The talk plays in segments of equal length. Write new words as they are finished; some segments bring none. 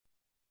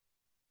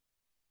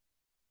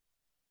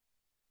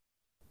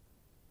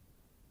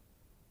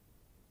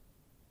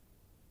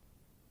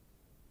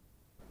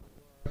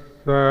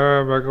สะ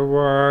ภะคะว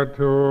ะโต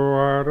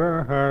อะระ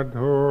หะโต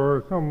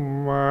สัม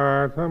มา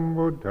สัม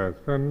พุทธัส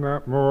สะนะ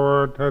โม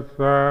ตัสส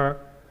ะ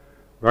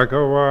ภะค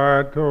ะวะ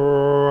โต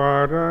อะ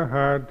ระห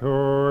ะโต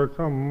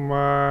สัมม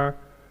า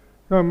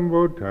สัม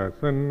พุทธัส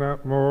สะนะ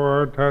โม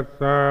ตัส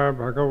สะภ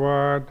ะคะว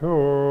ะโต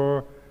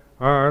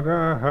อะร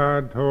ะหะ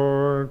โต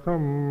สั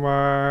มม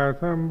า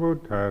สัมพุท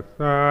ธัสส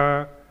ะ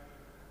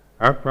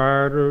อัปปา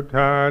รุธ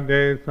าเด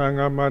สัง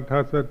อมัท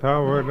ธัสสะทา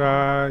วรา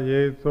เย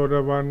โสร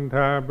วันท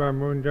าปะ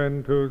มุญจัน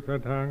ทุส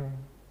ทัง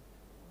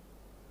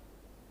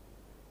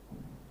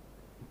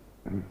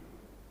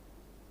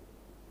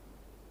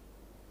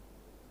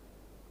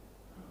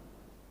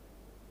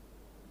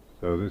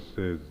So this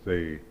is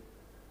the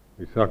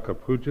Visakha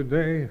Puja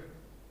Day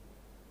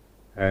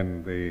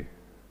and the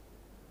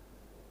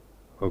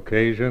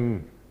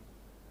occasion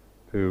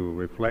to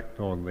reflect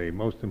on the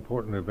most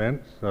important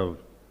events of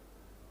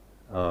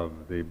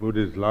the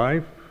Buddha's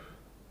life,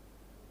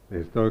 the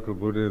historical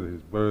Buddha,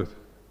 his birth,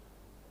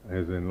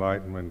 his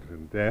enlightenment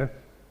and death,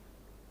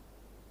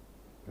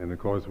 and of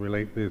course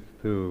relate this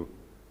to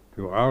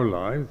our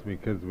lives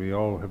because we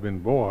all have been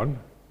born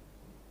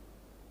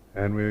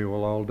and we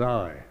will all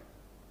die.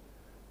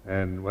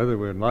 And whether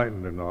we're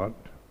enlightened or not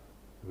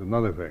is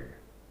another thing.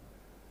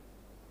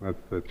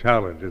 That's the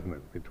challenge, isn't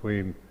it?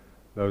 Between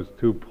those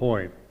 2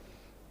 points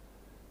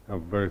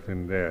of birth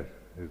and death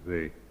is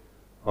the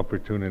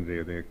opportunity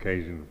or the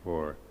occasion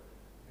for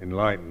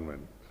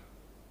enlightenment.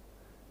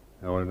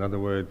 Or in other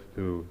words,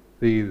 to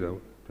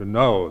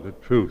know the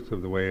truth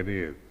of the way it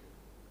is,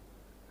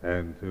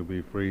 and to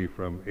be free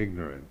from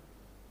ignorance.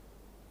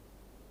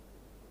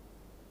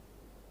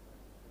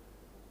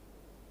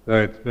 So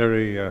it's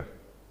very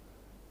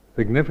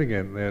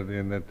significant that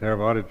in the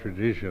Theravada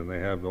tradition they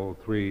have all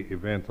 3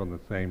 events on the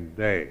same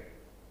day.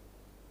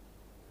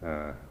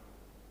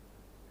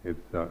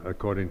 It's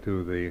according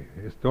to the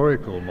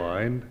historical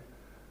mind,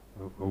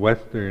 a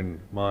Western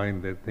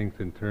mind that thinks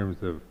in terms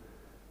of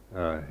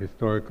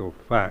historical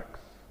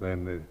facts,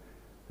 then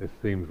it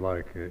seems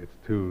like it's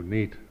too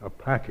neat a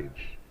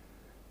package.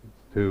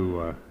 It's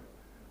too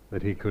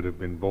that he could have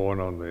been born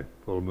on the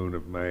full moon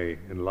of May,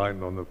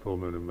 enlightened on the full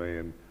moon of May,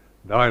 and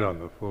died on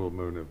the full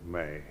moon of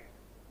May.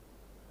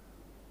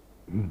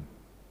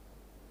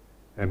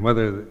 And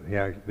whether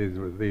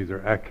these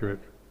are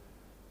accurate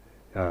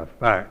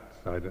facts,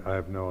 I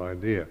have no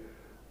idea.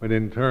 But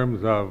in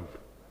terms of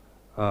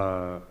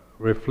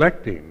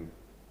reflecting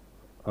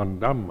on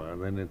Dhamma,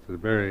 then it's a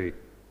very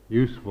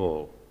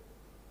useful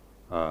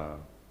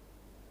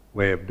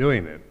way of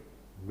doing it,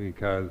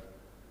 because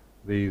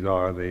these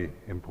are the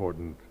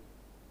important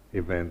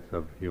events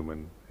of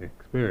human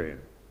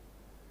experience.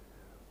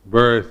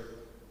 Birth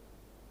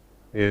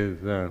is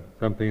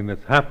something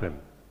that's happened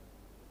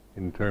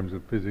in terms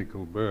of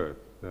physical birth.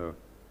 So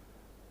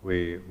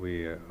we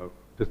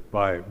just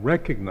by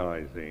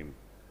recognizing,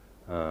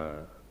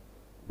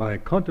 by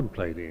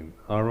contemplating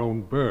our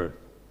own birth,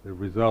 the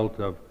result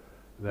of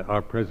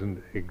our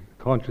present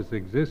conscious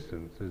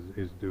existence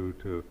is due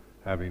to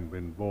having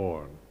been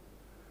born.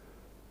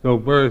 So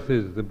birth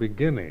is the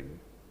beginning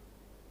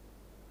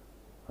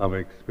of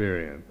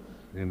experience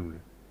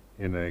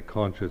in a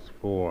conscious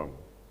form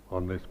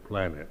on this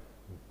planet.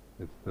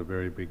 It's the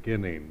very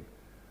beginning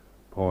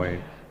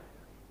point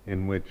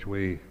in which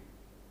we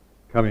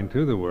come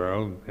into the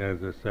world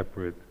as a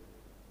separate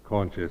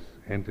conscious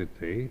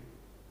entity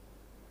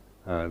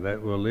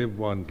that will live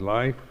one's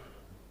life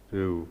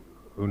to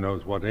who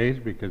knows what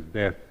age, because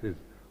death is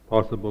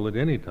possible at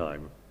any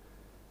time,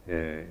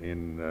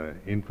 in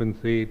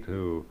infancy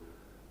to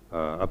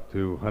up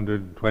to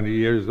 120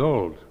 years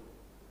old.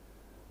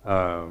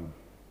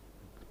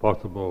 It's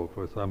possible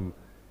for some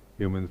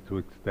humans to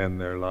extend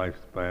their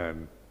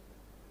lifespan.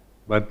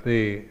 But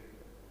the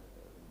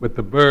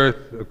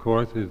birth, of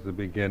course, is the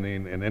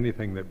beginning, and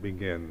anything that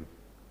begins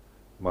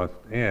must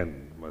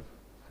end, must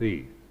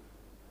cease.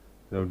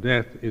 So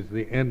death is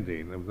the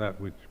ending of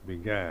that which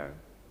began.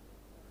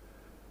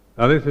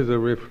 Now this is a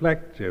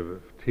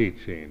reflective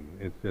teaching.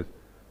 It's just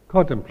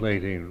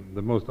contemplating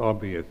the most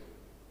obvious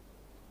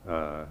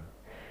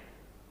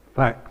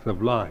facts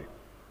of life.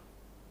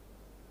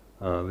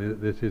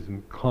 This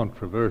isn't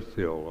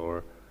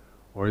controversial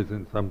or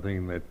isn't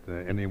something that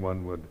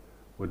anyone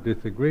would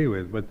disagree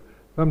with, but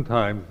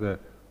sometimes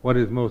what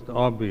is most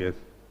obvious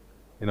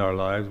in our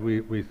lives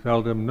we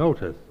seldom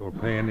notice or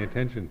pay any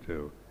attention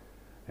to,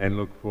 and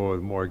look for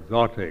more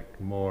exotic,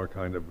 more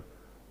kind of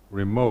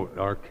remote,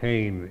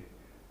 arcane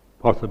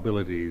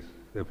possibilities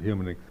of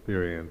human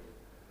experience,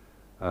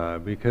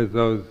 because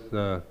those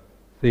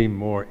seem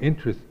more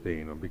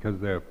interesting, or because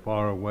they're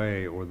far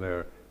away or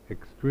they're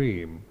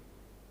extreme.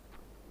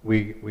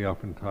 We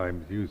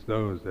oftentimes use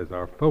those as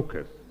our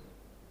focus.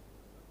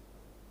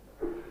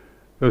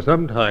 So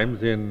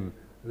sometimes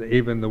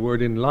even the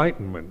word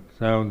enlightenment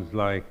sounds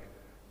like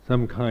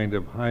some kind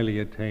of highly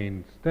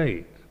attained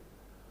state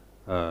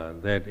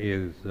that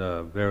is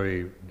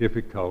very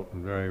difficult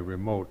and very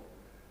remote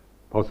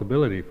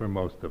possibility for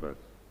most of us.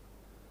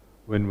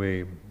 When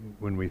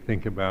we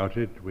think about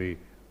it, we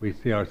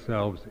see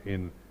ourselves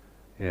in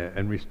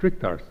and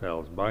restrict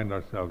ourselves, bind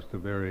ourselves to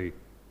very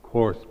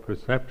coarse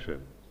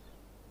perceptions.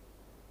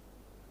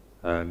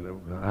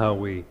 And how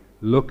we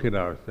look at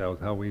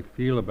ourselves, how we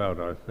feel about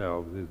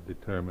ourselves is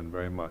determined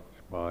very much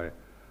by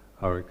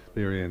our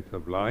experience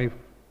of life,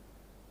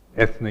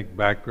 ethnic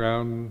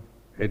background,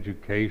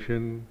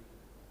 education,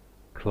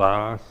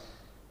 class,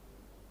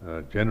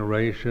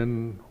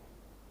 generation,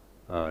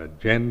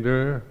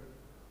 gender.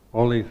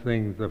 All these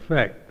things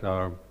affect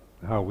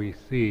how we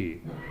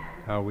see,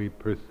 how we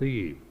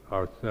perceive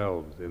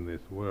ourselves in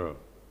this world.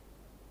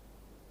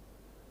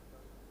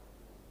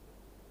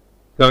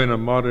 So in a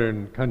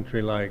modern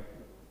country like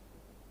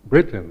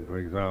Britain, for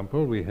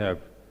example, we have,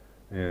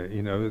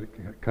 a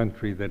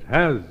country that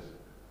has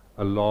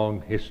a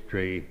long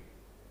history,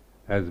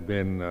 has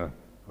been a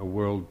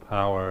world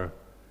power,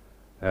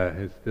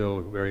 is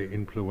still very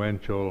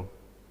influential,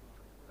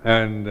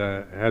 and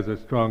has a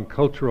strong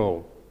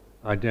cultural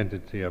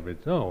identity of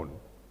its own.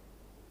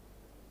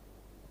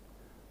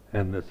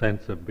 And the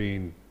sense of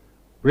being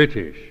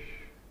British,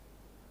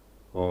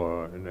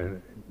 or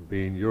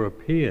being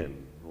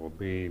European, or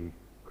being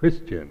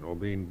Christian, or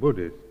being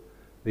Buddhist,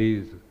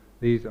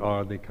 these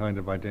are the kind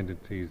of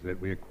identities that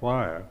we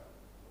acquire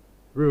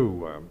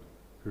through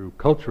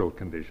cultural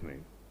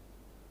conditioning.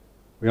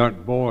 We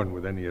aren't born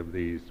with any of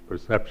these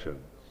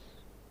perceptions.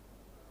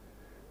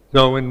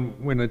 So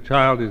when a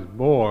child is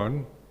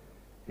born,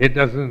 it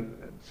doesn't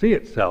see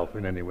itself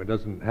in any way,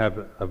 doesn't have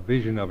a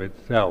vision of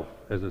itself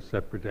as a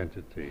separate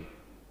entity.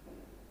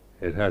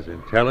 It has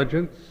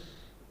intelligence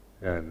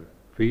and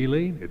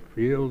feeling, it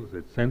feels,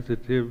 it's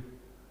sensitive,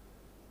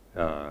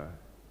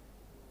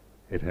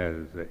 it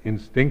has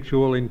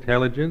instinctual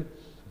intelligence,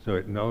 so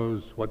it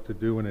knows what to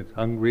do when it's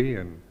hungry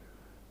and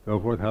so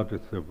forth, how to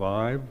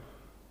survive.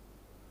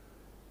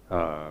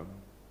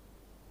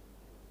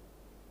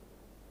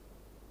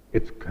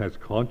 It has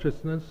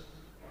consciousness,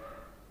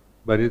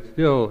 but it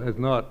still has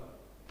not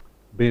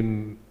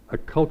been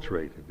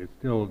acculturated. It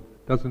still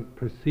doesn't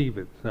perceive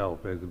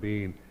itself as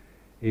being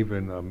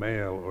even a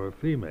male or a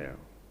female,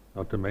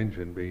 not to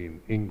mention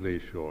being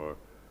English or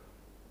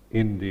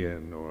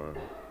Indian or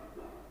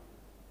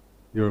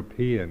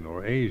European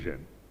or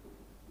Asian.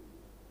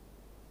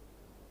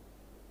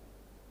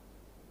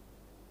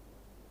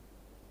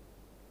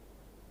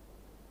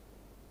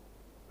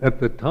 At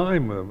the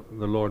time of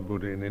the Lord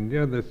Buddha in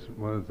India, this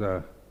was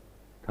a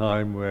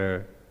time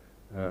where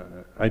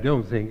I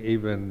don't think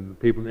even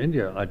people in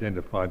India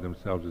identified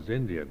themselves as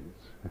Indians.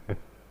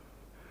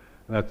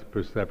 That's a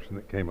perception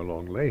that came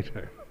along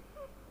later.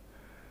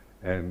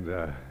 And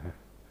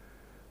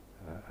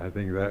I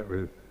think that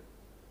was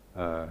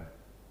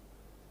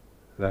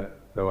that.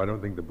 So I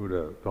don't think the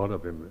Buddha thought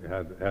of him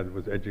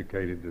was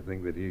educated to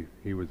think that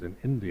he was an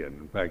Indian.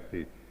 In fact,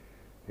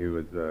 he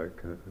was a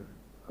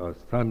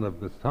son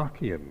of the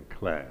Sakyan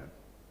clan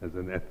as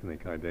an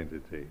ethnic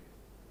identity,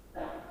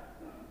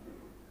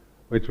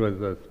 which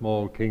was a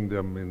small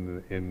kingdom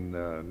in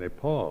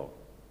Nepal.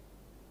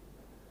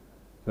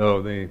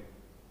 So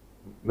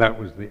that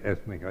was the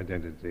ethnic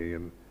identity,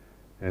 and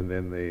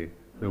then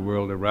the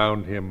world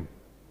around him,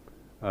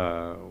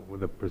 with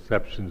the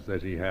perceptions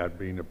that he had,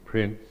 being a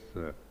prince,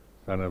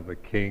 son of a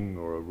king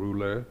or a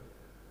ruler,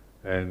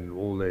 and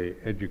all the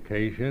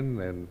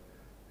education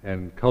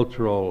and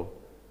cultural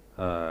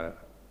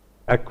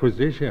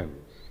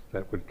acquisitions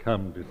that would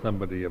come to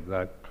somebody of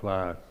that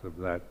class, of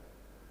that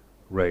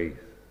race,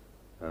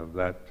 of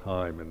that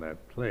time and that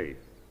place.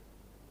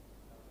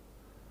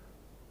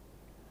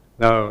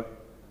 Now,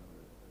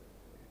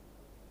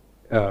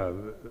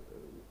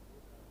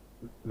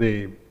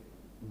 the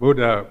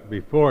Buddha,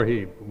 before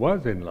he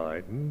was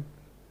enlightened,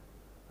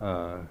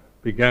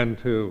 began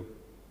to,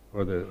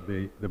 or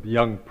the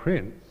young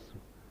prince,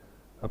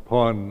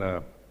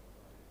 upon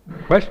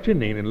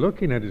questioning and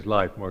looking at his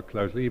life more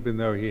closely, even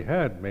though he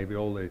had maybe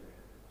all the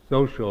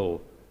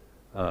social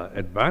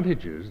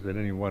advantages that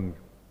anyone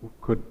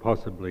could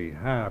possibly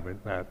have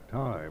at that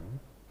time,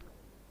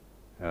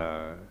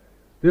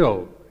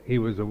 still he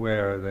was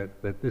aware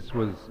that this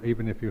was,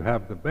 even if you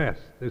have the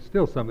best, there's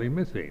still something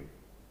missing.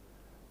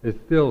 There's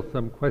still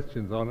some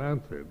questions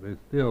unanswered. There's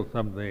still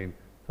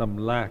some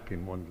lack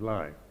in one's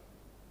life.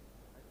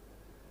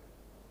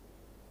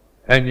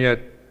 And yet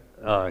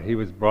he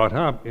was brought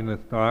up in a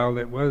style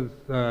that was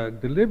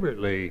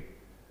deliberately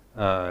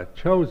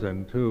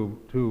chosen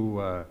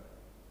to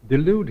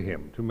delude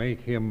him, to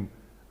make him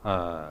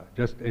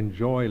just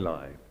enjoy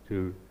life,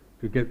 to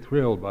get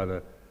thrilled by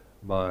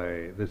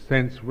the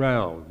sense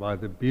realm, by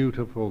the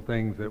beautiful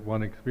things that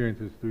one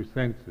experiences through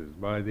senses,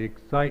 by the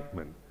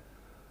excitement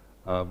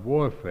of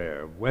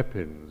warfare, of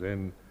weapons,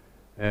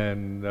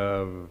 and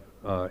of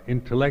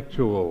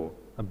intellectual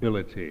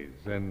abilities,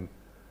 and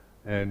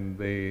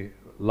the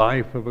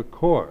life of a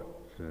court,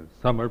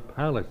 summer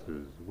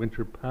palaces,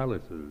 winter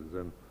palaces,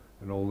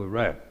 and all the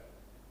rest.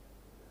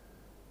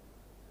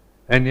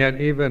 And yet,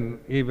 even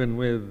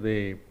with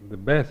the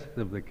best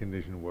of the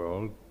conditioned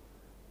world,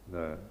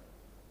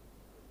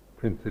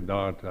 Prince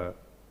Siddhartha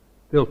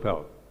still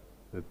felt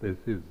that this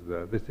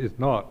is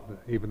not,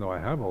 even though I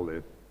have all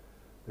this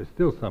There's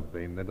still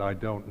something that I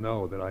don't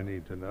know that I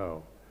need to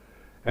know.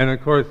 And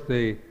of course,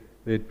 the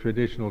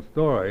traditional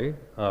story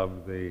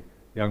of the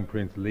young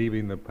prince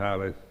leaving the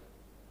palace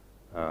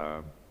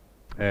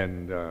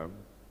and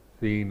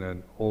seeing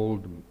an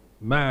old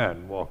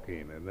man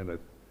walking, and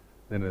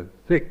then a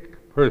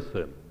sick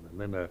person, and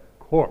then a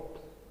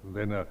corpse, and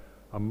then a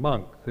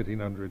monk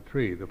sitting under a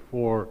tree. The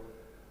four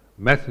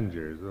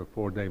messengers, the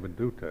four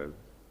Devadutas,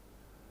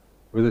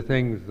 were the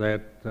things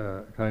that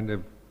kind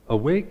of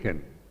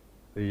awakened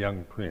the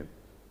young prince.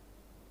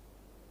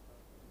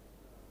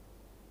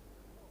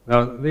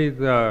 Now, these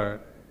are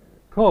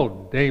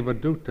called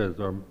Devadutas,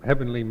 or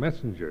heavenly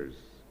messengers.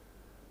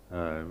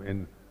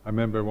 And I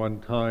remember one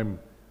time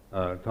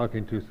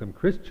talking to some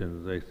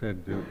Christians. They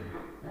said,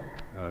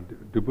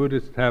 do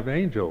Buddhists have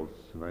angels?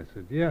 And I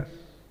said, yes.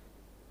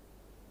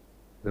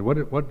 They said,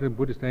 what do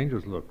Buddhist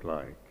angels look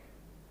like?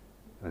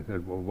 I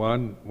said, well,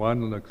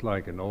 one looks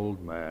like an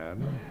old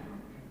man.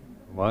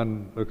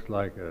 One looks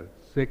like a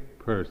sick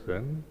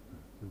person,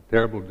 a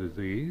terrible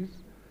disease.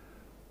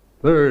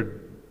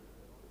 Third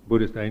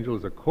Buddhist angel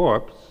is a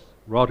corpse,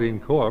 rotting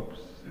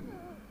corpse.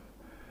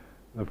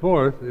 The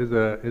fourth is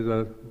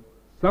a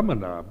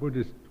samana,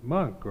 Buddhist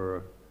monk,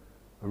 or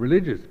a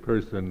religious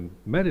person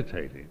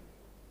meditating.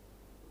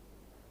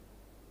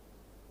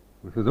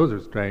 Because those are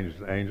strange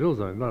angels.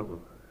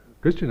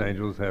 Christian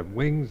angels have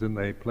wings and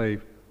they play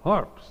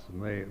harps,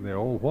 and they're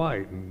all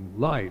white and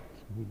light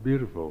and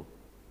beautiful.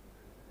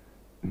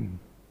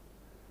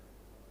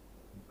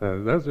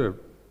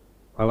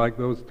 I like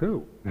those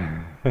too.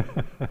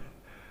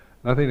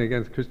 Nothing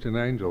against Christian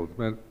angels,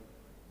 but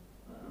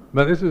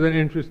this is an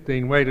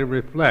interesting way to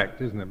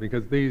reflect, isn't it?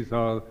 Because these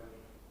are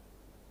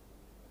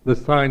the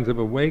signs of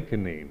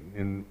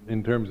awakening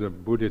in terms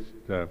of Buddhist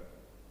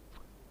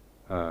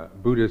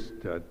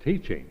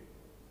teaching.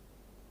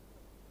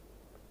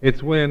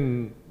 It's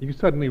when you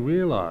suddenly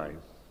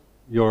realize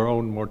your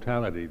own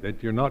mortality,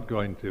 that you're not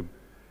going to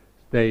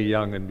stay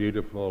young and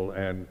beautiful,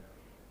 and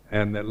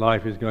that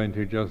life is going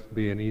to just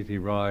be an easy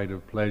ride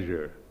of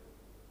pleasure.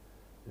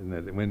 And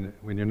that when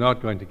you're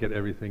not going to get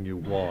everything you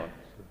want,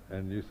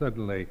 and you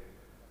suddenly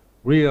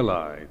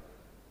realize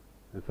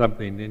there's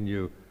something in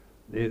you,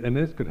 and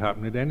this could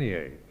happen at any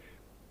age.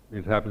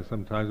 It happens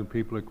sometimes when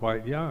people are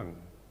quite young,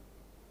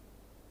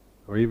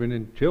 or even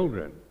in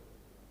children.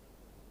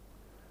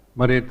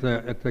 But it's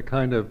a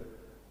kind of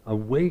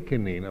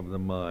awakening of the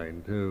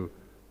mind to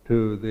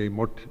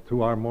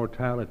our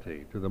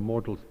mortality, to the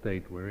mortal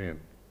state we're in.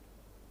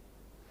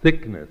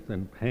 Sickness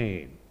and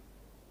pain.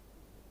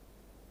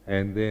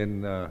 And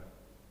then a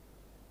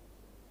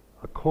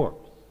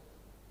corpse,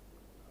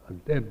 a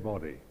dead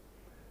body.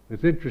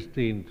 It's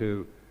interesting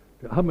to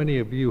how many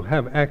of you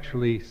have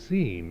actually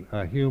seen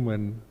a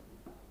human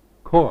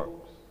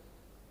corpse?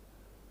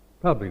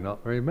 Probably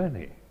not very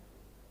many.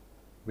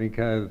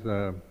 Because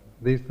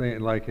these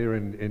things, like here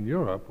in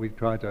Europe, we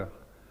try to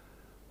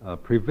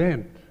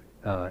prevent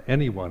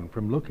anyone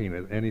from looking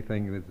at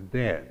anything that's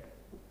dead.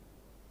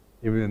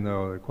 Even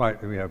though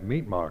we have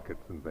meat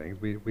markets and things,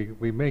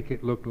 we make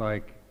it look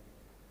like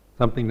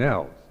something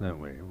else, don't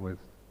we? With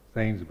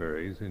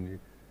Sainsbury's, and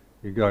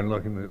you go and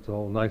look, and it's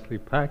all nicely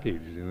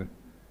packaged,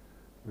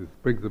 with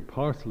sprigs of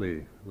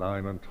parsley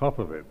lying on top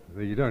of it.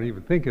 So you don't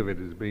even think of it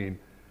as being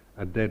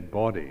a dead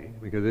body,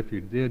 because if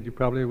you did, you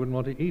probably wouldn't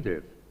want to eat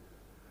it.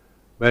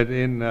 But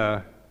in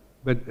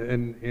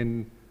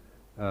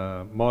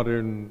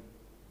modern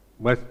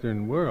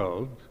Western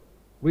world,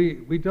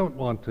 we don't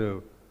want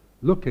to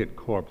look at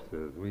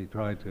corpses. We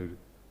try to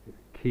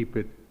keep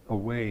it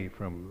away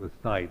from the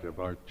sight of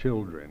our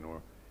children,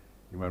 or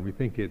we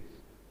think it's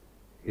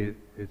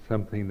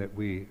something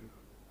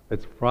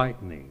that's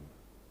frightening,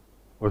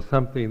 or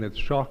something that's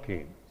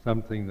shocking,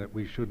 something that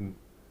we shouldn't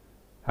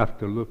have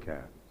to look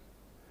at.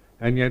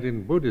 And yet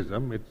in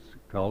Buddhism, it's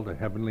called a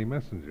heavenly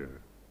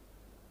messenger,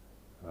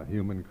 a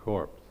human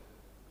corpse.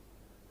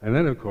 And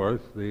then, of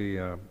course,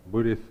 the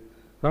Buddhist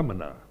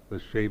samana, the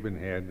shaven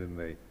head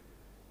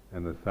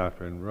and the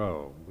saffron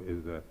robe,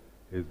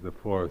 is the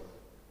fourth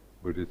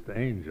Buddhist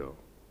angel.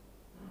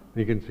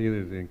 You can see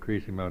there's an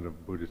increasing amount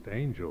of Buddhist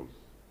angels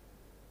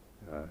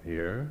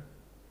here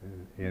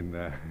in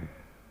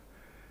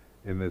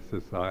this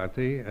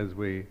society as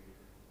we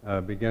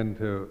begin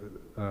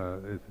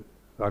to.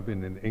 I've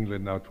been in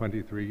England now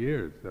 23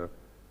 years.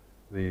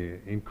 The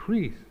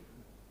increase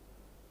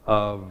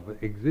of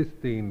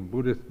existing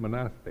Buddhist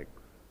monastics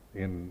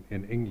in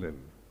England,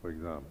 for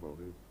example,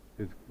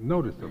 is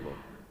noticeable.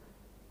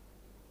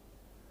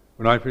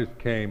 When I first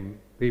came,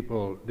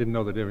 people didn't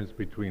know the difference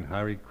between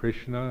Hare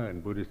Krishna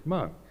and Buddhist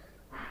monks.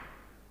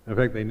 In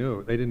fact, they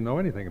didn't know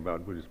anything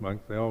about Buddhist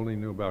monks. They only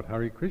knew about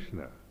Hare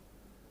Krishna.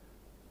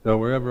 So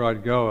wherever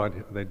I'd go,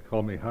 they'd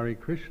call me Hare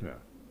Krishna.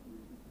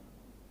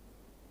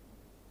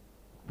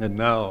 And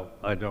now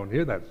I don't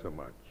hear that so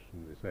much.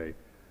 And they say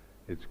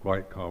it's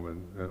quite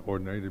common,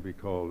 ordinary, to be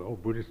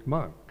called, Buddhist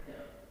monk.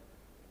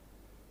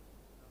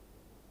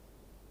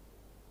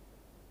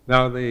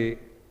 Now these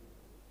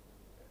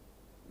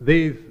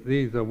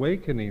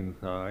awakening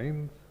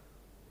signs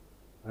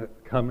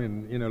come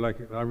in, like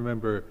I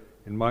remember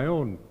in my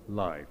own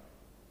life,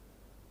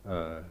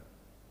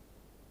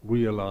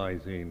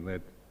 realizing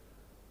that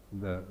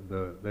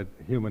that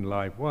human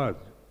life was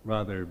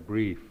rather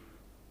brief,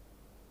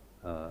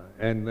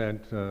 and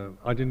that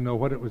I didn't know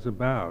what it was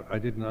about. I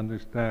didn't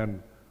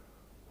understand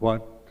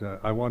what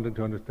I wanted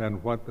to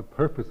understand what the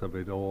purpose of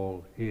it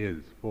all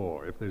is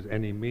for, if there's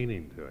any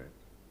meaning to it,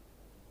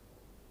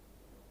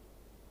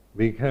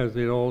 because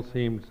it all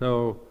seemed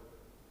so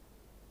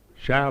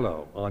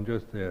shallow on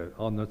just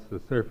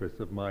the surface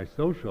of my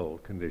social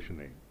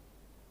conditioning.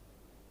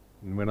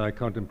 And when I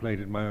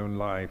contemplated my own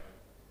life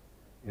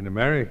in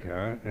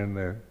America and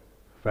the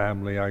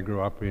family I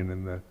grew up in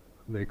and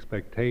the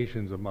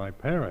expectations of my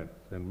parents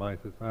and my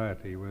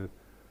society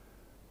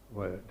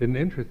didn't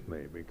interest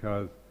me,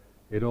 because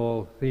it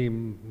all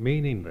seemed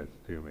meaningless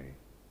to me.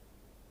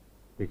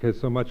 Because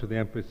so much of the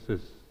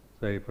emphasis,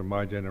 say, for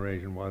my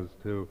generation was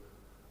to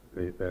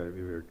we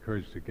were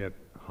encouraged to get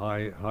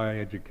high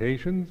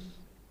educations,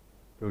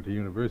 go to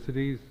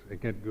universities,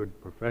 get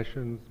good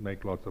professions,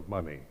 make lots of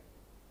money,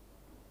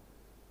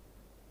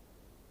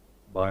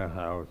 buy a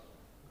house,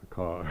 a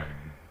car,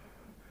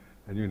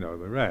 and you know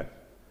the rest.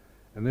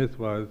 And this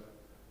was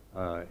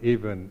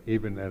even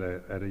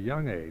at a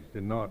young age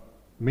did not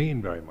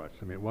mean very much.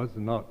 I mean, it was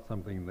not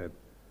something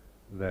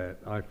that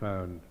I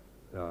found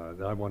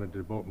that I wanted to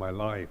devote my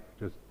life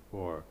just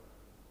for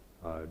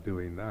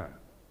doing that.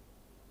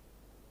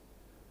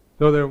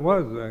 So there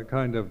was a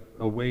kind of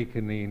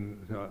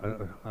awakening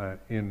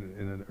in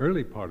an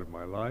early part of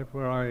my life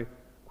where I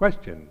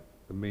questioned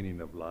the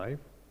meaning of life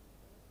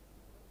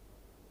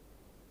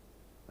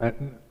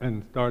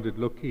and started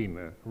looking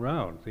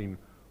around, seeing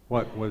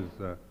how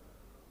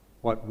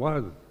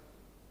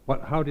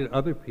did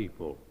other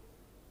people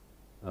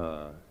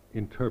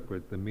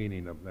interpret the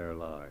meaning of their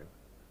lives.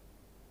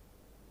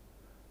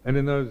 And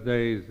in those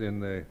days, in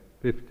the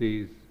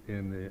 50s,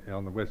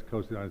 on the west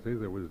coast of the United States,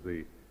 there was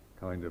the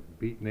kind of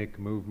beatnik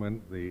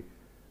movement.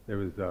 There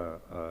was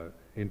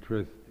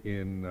interest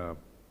in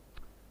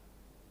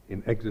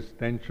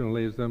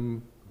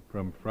existentialism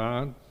from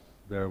France.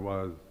 There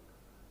was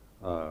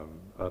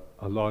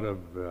a lot of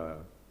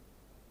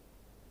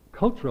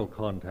cultural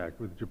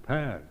contact with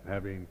Japan,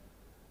 having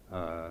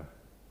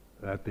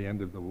at the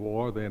end of the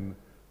war. Then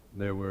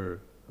there were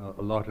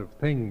a lot of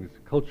things,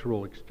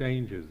 cultural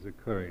exchanges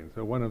occurring.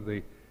 So one of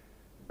the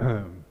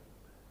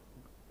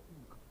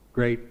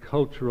great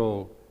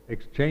cultural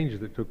exchanges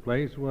that took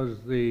place was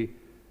the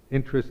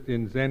interest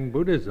in Zen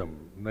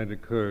Buddhism that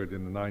occurred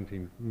in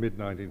the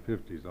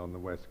mid-1950s on the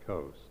west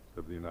coast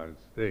of the United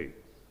States.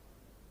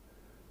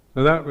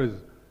 So that was,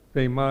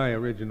 say, my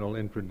original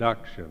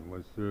introduction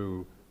was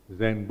through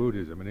Zen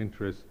Buddhism, an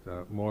interest,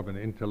 more of an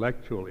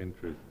intellectual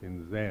interest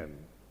in Zen.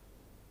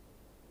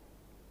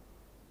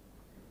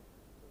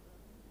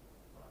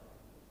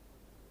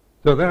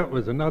 So that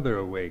was another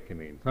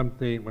awakening,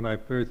 something when I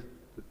first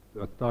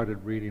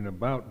started reading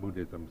about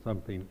Buddhism,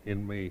 something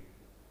in me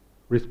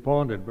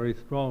responded very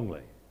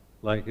strongly,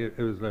 like it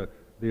was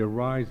the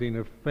arising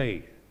of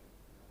faith,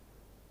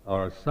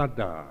 or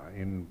saddha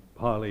in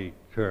Pali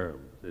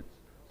terms. It's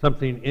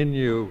something in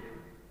you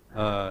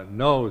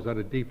knows at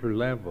a deeper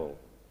level,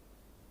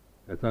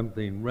 that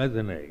something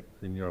resonates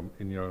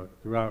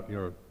throughout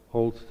your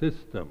whole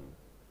system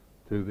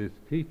to this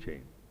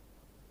teaching.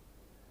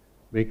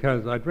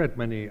 Because I'd read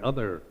many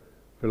other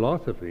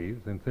philosophies,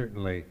 and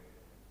certainly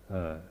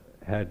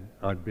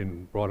I'd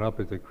been brought up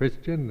as a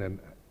Christian, and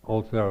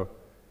also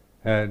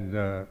had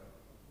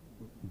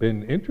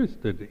been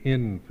interested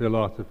in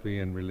philosophy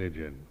and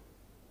religion.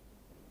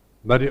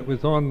 But it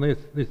was on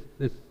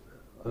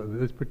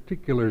this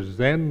particular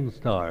Zen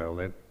style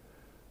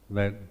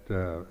that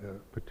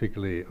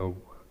particularly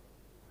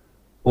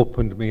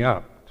opened me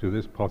up to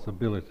this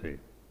possibility.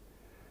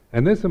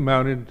 And this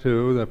amounted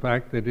to the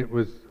fact that it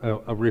was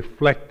a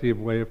reflective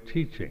way of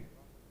teaching.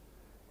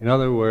 In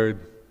other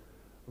words,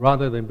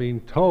 rather than being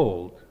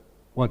told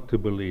what to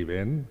believe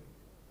in,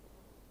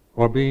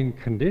 or being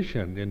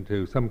conditioned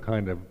into some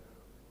kind of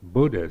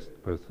Buddhist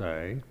per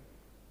se,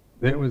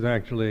 it was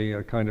actually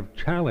a kind of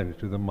challenge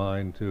to the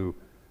mind to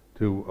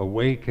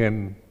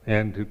awaken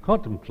and to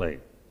contemplate,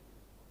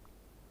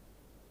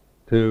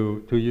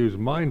 to use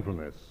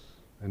mindfulness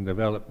and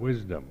develop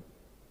wisdom.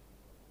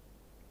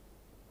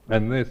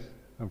 And this,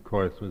 of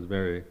course, was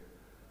very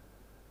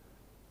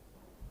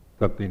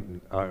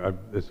something.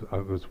 This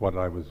was what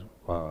I was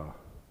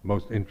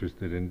most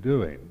interested in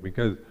doing,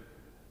 because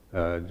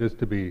just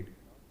to be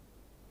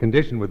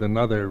conditioned with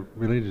another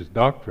religious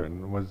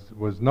doctrine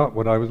was not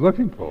what I was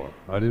looking for.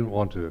 I didn't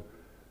want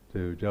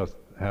to just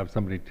have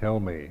somebody tell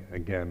me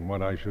again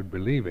what I should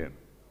believe in.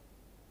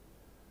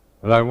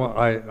 But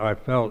I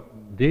felt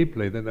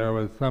deeply that there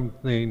was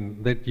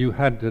something that you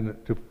had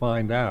to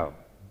find out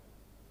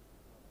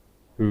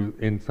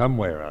in some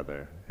way or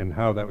other, and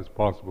how that was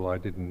possible I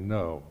didn't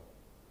know.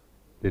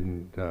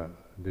 Didn't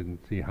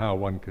see how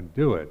one could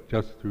do it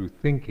just through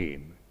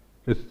thinking,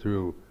 just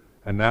through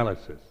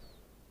analysis.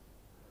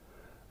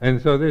 And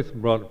so this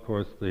brought, of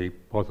course, the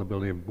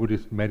possibility of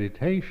Buddhist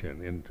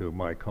meditation into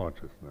my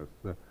consciousness.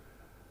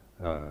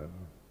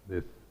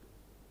 This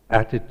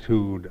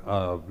attitude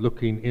of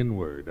looking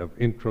inward, of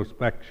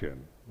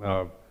introspection,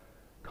 of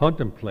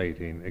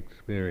contemplating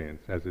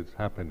experience as it's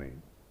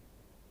happening.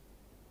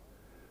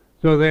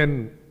 So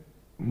then,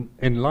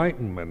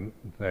 enlightenment,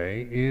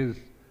 say, is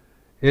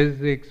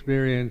the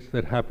experience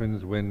that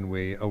happens when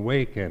we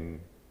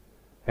awaken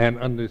and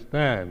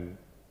understand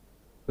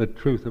the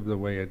truth of the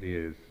way it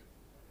is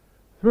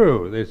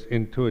through this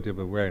intuitive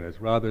awareness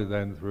rather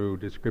than through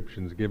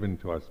descriptions given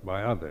to us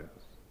by others.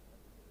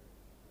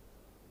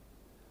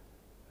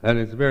 And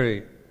it's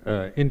very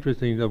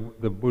interesting,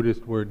 the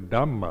Buddhist word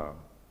Dhamma,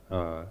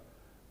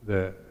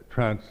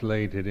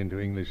 translated into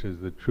English as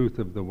the truth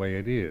of the way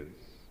it is.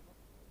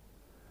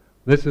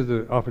 This is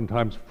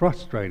oftentimes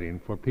frustrating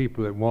for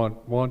people that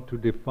want to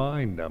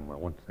define Dhamma,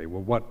 want to say,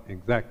 well, what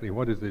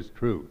is this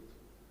truth?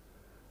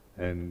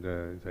 And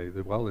say,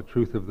 well, the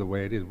truth of the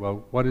way it is.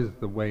 Well, what is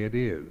the way it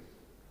is?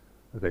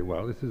 I say,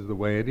 well, this is the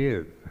way it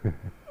is.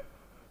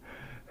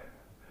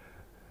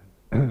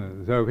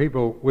 So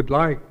people would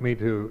like me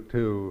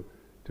to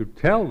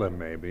tell them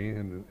maybe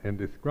and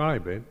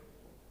describe it,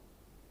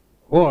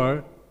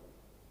 or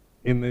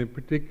in the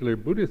particular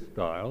Buddhist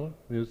style,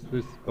 there's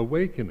this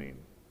awakening.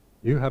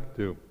 You have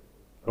to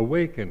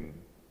awaken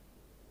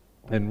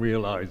and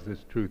realize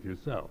this truth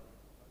yourself.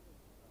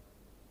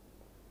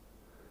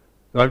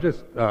 So I've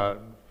just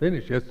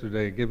finished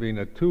yesterday giving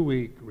a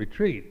 2-week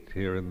retreat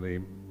here in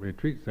the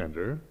retreat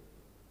center,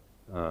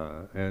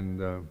 and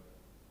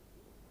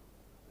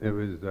it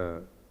was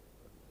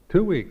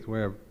 2 weeks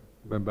where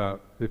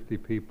about 50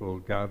 people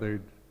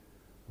gathered.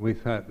 We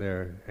sat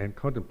there and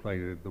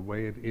contemplated the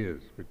way it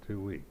is for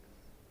 2 weeks.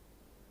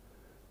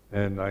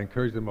 And I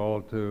encouraged them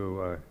all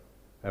to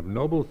have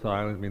noble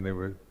silence. I mean,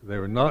 they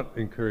were not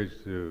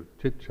encouraged to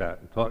chit-chat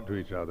and talk to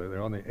each other.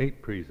 They're on the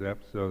 8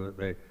 precepts, so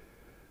that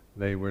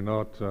they were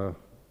not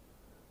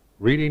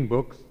reading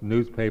books,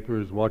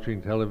 newspapers,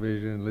 watching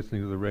television,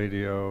 listening to the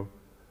radio,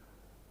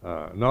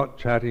 not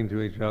chatting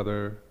to each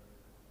other.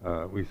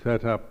 We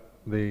set up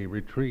the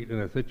retreat in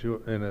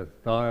a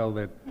style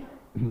that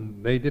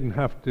they didn't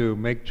have to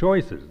make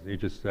choices. You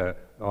just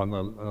on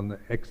the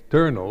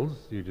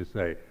externals, you just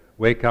say,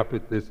 wake up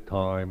at this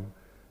time,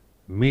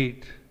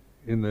 meet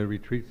in the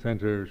retreat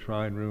center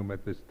shrine room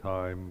at this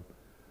time,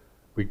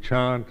 we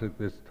chant at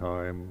this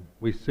time,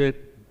 we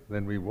sit,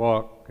 then we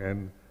walk,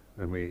 and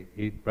then we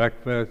eat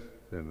breakfast,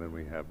 and then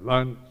we have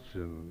lunch,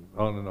 and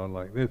on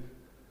like this.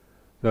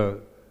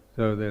 So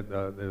that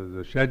there's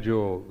a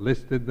schedule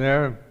listed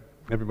there.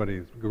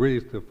 Everybody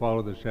agrees to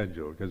follow the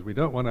schedule, because we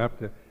don't want to have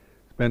to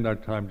spend our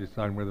time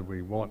deciding whether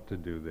we want to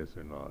do this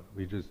or not.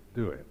 We just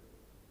do it.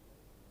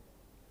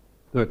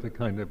 So it's a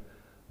kind of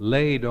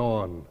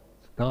laid-on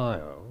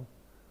style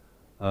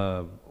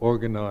of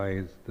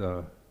organized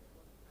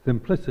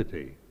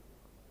simplicity.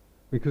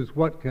 Because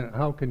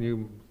how can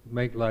you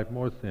make life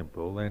more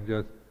simple than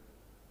just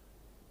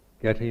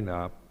getting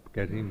up,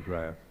 getting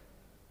dressed,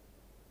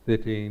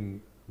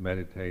 sitting,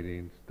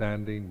 meditating,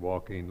 standing,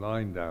 walking,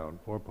 lying down,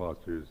 4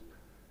 postures,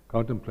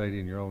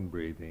 contemplating your own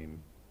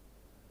breathing,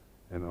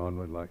 and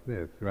onward like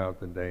this throughout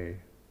the day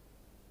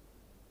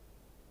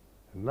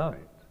and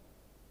night.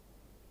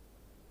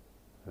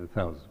 It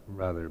sounds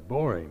rather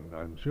boring,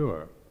 I'm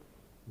sure,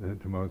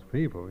 to most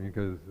people,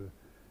 because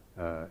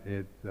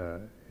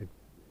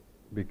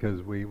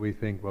because we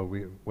think, well,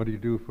 what do you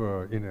do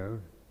for,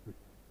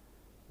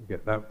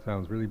 that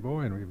sounds really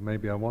boring.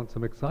 Maybe I want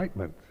some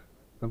excitement,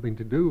 something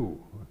to do.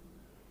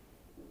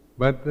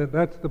 But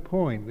that's the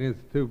point, is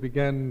to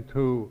begin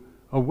to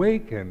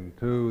awaken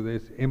to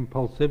this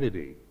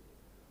impulsivity,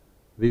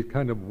 these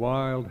kind of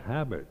wild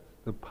habits,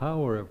 the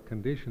power of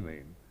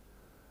conditioning,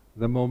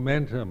 the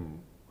momentum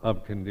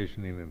of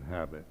conditioning and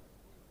habit,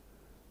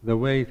 the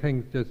way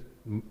things just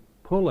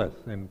pull us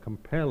and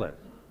compel us,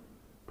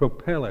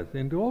 propel us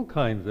into all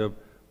kinds of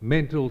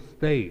mental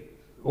states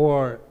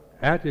or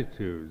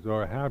attitudes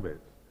or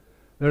habits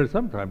that are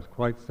sometimes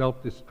quite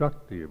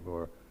self-destructive,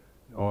 or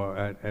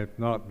if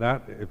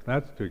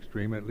that's too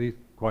extreme, at least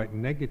quite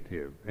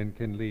negative, and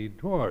can lead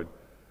toward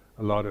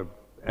a lot of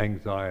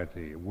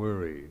anxiety,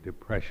 worry,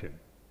 depression.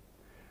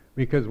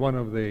 Because one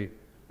of the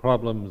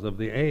problems of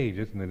the age,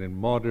 isn't it, in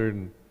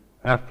modern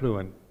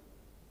affluent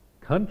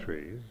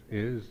countries,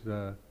 is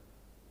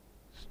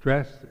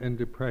stress and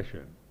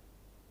depression.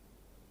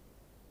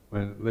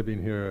 When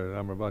living here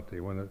at Amaravati,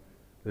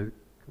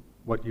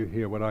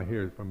 what I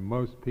hear from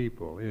most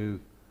people is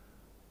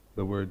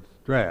the word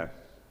stress,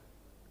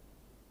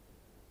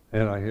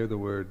 and I hear the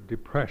word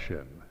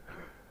depression.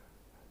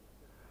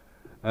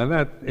 And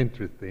that's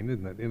interesting,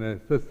 isn't it? In a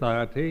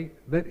society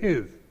that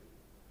is,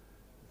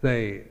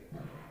 say,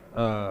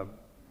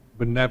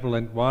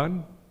 benevolent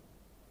one,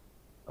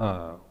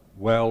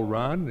 well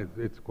run,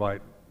 it's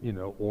quite,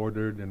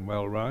 ordered and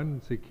well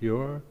run,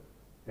 secure,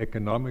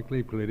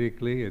 economically,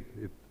 politically,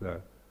 it's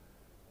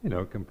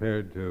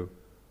compared to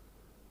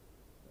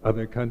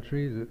other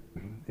countries,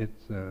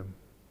 it's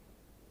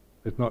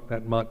there's not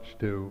that much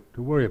to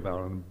worry about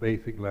on the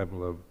basic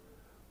level of,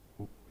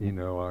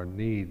 our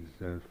needs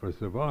for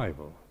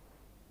survival.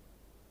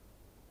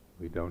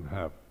 We don't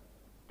have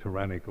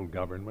tyrannical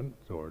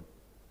governments or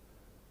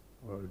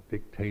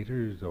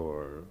dictators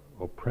or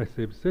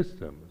oppressive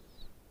systems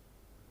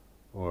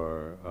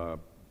or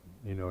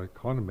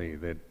economy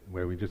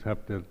where we just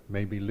have to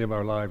maybe live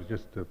our lives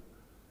just to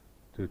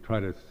try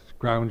to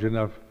scrounge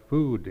enough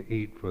food to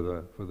eat for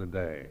the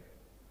day.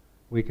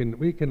 We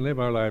can live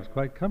our lives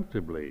quite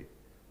comfortably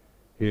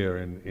here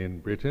in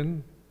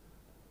Britain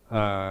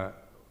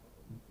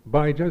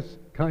by just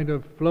kind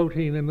of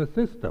floating in the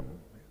system.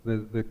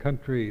 The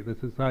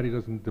society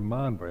doesn't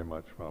demand very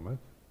much from us.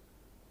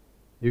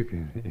 You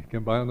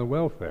can buy on the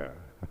welfare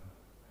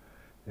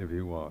if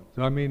you want.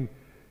 So I mean,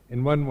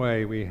 in one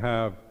way we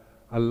have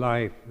a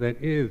life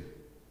that is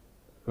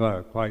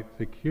quite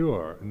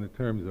secure in the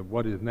terms of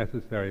what is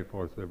necessary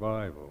for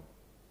survival.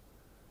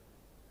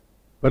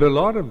 But a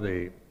lot of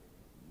the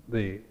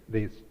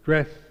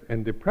stress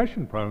and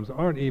depression problems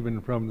aren't even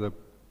from the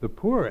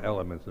poorer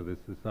elements of this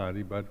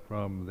society, but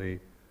from the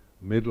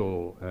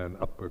middle and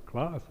upper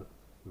classes.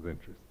 It's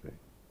interesting.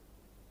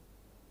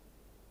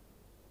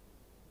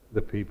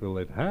 The people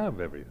that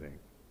have everything.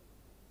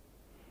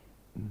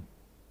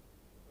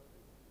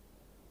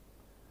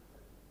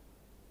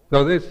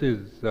 So this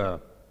is,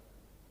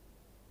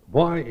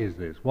 why is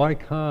this? Why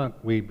can't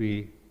we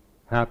be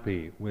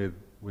happy with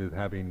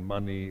having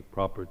money,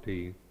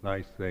 property,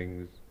 nice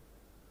things,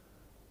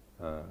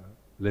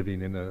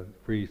 living in a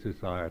free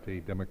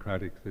society,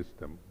 democratic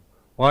system?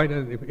 Why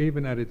does,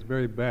 even at its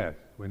very best,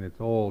 when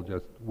it's all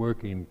just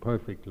working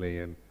perfectly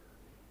and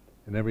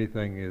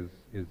everything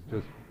is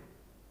just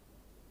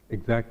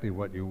exactly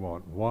what you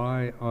want,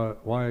 why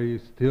are you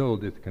still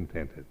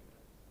discontented?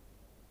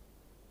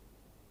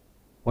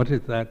 What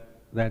is that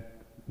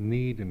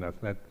need in us,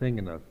 that thing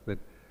in us that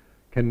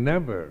can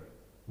never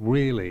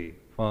really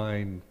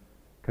find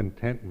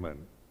contentment,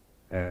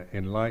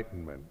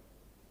 enlightenment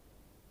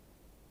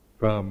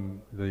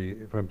from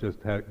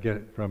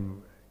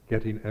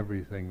getting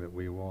everything that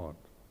we want?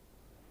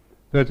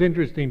 So it's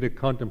interesting to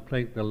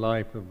contemplate the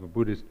life of a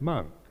Buddhist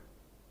monk.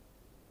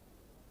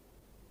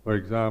 For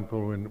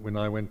example, when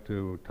I went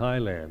to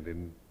Thailand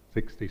in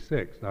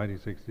 1966,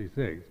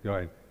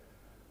 going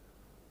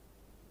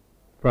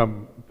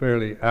from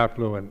fairly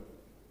affluent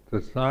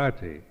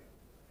society,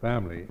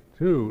 family,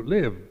 to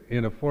live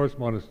in a forest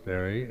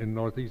monastery in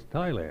northeast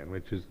Thailand,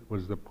 which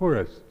was the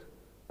poorest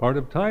part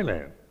of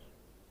Thailand.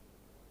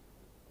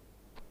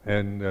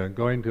 And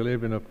going to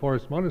live in a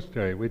forest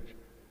monastery, which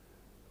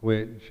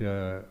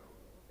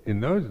in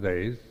those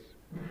days,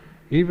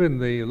 even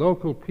the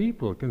local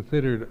people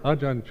considered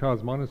Ajahn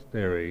Chah's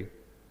monastery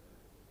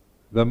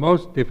the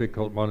most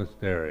difficult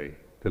monastery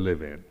to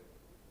live in.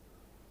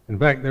 In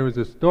fact, there was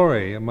a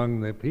story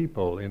among the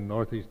people in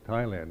northeast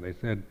Thailand. They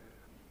said,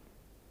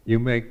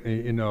 in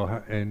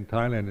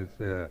Thailand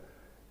it's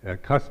a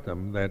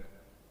custom that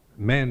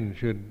men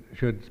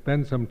should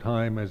spend some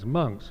time as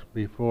monks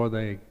before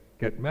they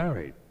get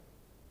married.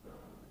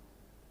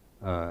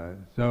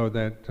 So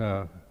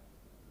that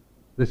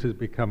this has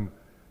become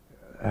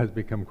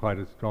quite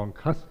a strong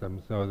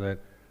custom, so that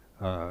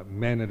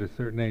men at a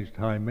certain age,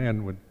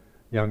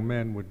 young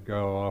men would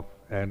go off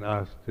and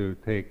ask to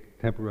take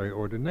temporary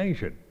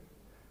ordination.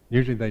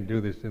 Usually they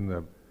do this in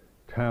the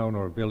town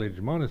or village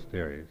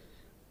monasteries.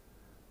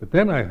 But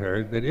then I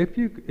heard that if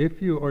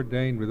you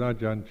ordained with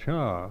Ajahn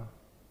Chah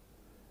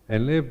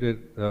and lived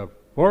at the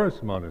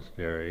forest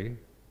monastery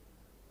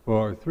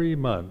for 3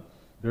 months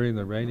during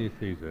the rainy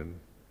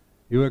season,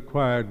 you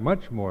acquired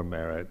much more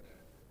merit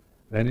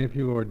than if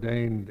you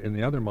ordained in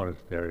the other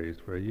monasteries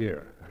for a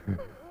year.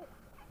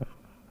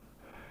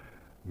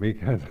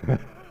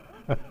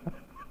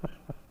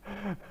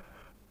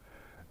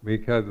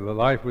 Because the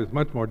life was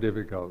much more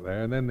difficult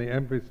there, and then the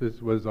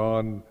emphasis was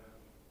on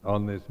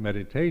this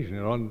meditation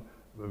and on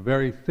a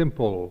very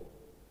simple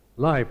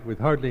life with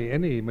hardly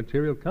any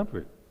material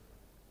comfort.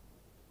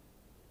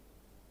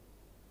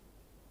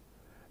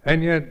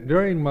 And yet,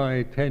 during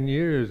my 10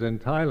 years in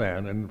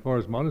Thailand and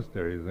forest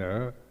monasteries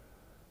there,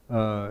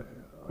 I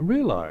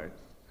realized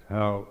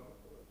how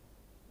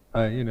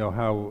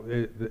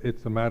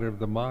it's a matter of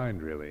the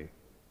mind, really,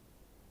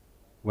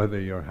 whether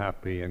you're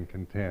happy and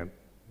content.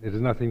 It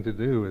has nothing to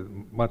do with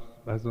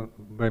hasn't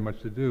very much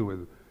to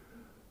do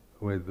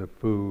with the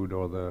food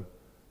or the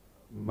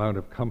amount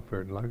of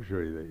comfort and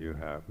luxury that you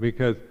have.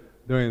 Because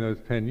during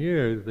those 10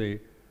 years,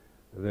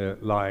 the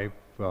life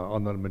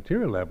on the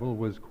material level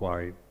was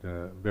quite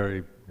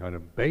very kind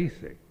of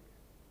basic.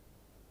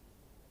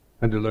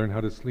 And to learn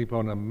how to sleep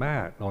on a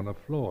mat on a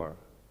floor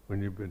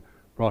when you've been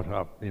brought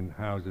up in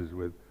houses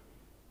with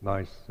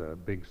nice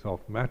big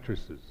soft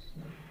mattresses.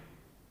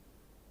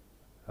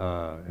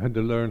 Had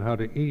to learn how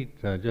to eat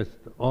just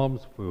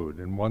alms food,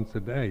 and once a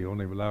day. You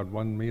only allowed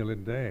one meal a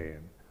day.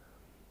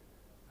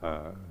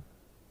 And,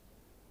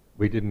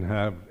 we didn't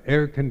have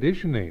air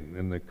conditioning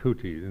in the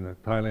kuti.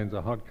 Thailand's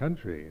a hot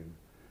country,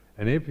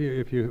 and if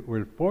you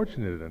were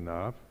fortunate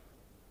enough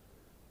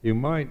you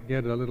might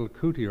get a little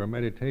kuti or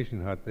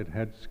meditation hut that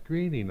had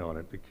screening on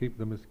it to keep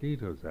the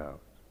mosquitoes out.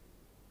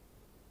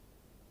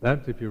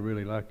 That's if you're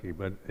really lucky.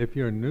 But if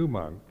you're a new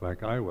monk,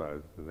 like I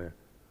was,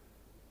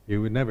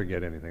 you would never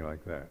get anything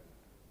like that.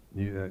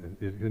 You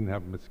didn't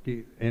have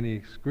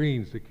any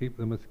screens to keep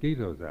the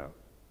mosquitoes out.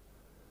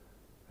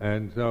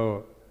 And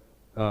so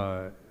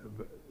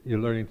you're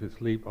learning to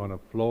sleep on a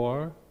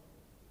floor,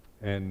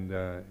 and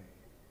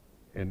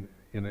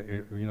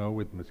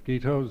with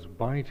mosquitoes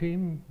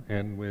biting,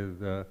 and with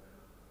the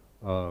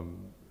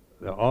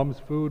alms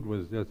food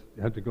was just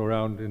had to go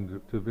around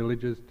into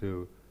villages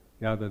to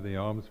gather the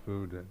alms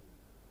food. And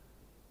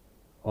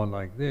on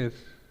like this,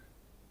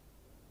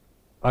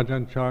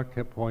 Ajahn Chah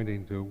kept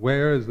pointing to,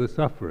 where is the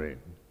suffering?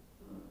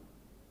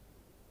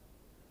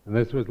 And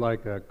this was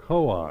like a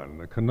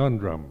koan, a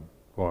conundrum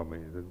for me.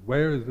 That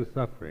where is the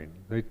suffering?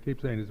 They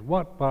keep saying, is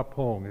Wat Pah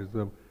Pong,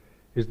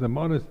 is the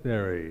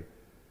monastery,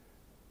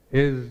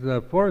 is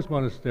the forest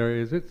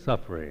monastery, is it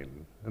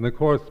suffering? And of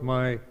course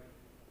my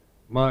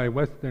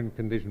Western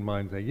conditioned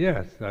mind say,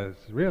 yes,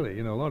 it's really,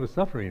 a lot of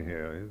suffering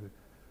here.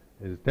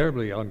 It's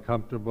terribly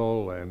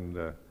uncomfortable, and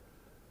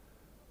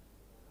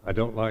I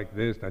don't like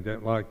this, I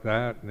don't like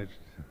that, and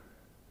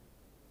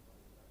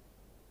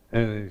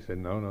then he said,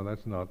 no,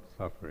 that's not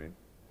suffering.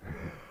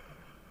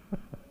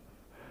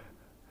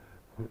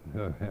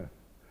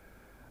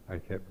 I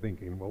kept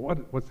thinking, well,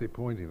 what's he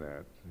pointing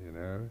at,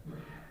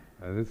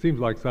 it seems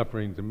like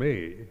suffering to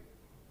me.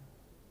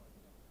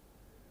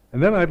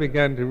 And then I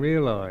began to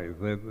realize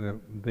that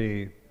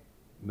the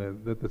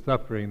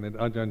suffering that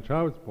Ajahn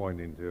Chah was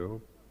pointing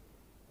to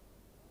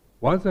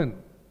wasn't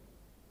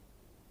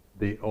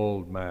the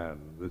old man,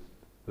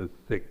 the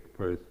sick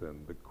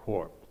person, the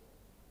corpse,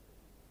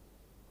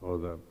 or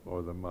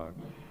the monk.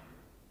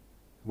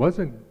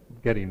 Wasn't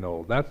getting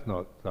old, that's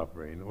not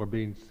suffering, or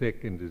being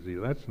sick and disease,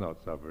 that's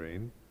not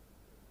suffering.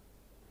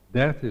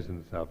 Death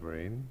isn't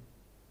suffering.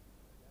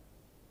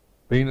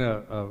 Being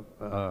a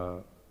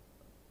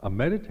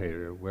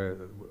meditator, where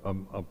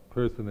a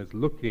person that's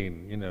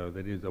looking,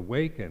 that is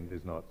awakened,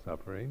 is not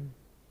suffering.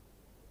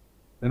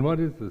 Then what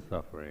is the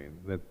suffering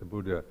that the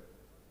Buddha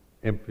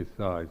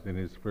emphasized in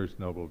his First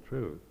Noble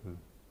Truth?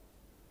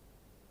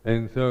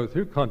 And so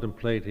through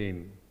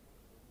contemplating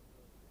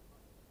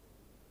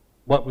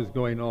what was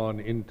going on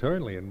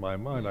internally in my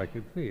mind, I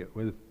could see it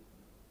with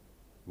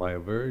my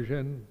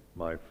aversion,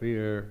 my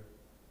fear,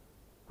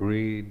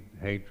 greed,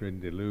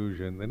 hatred,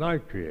 delusion that I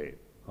create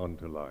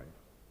onto life.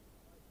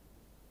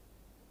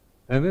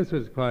 And this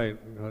was quite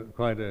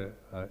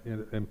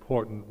an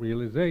important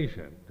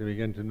realization, to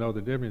begin to know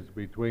the difference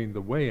between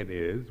the way it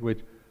is, which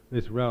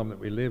this realm that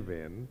we live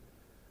in,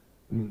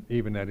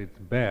 even at its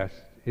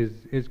best,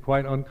 is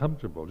quite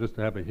uncomfortable. Just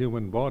to have a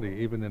human body,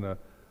 even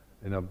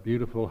in a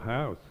beautiful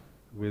house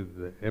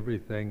with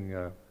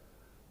everything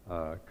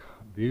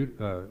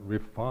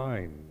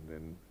refined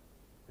and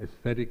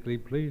aesthetically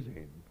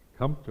pleasing,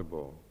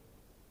 comfortable.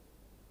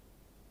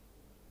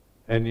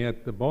 And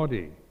yet the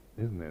body,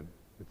 isn't it?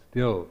 It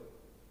still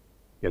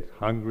gets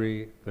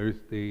hungry,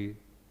 thirsty,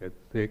 gets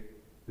sick,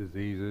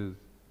 diseases,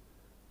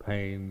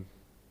 pains.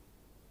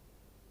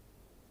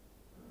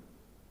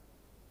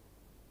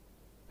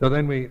 So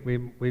then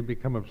we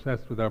become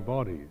obsessed with our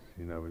bodies.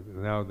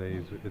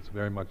 Nowadays it's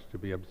very much to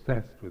be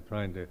obsessed with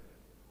trying to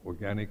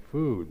organic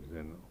foods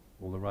and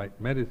all the right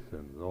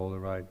medicines, all the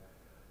right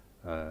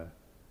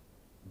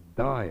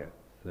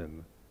diets,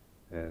 and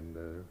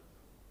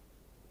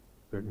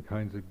certain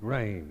kinds of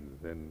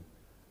grains, and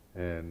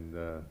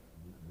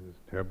there's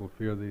terrible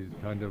fear of these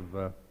kind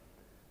of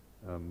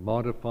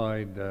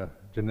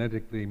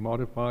genetically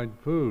modified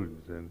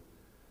foods,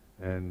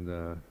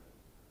 and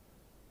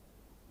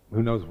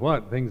who knows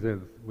what, things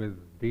with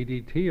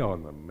DDT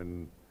on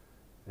them,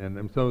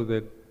 and so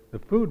that the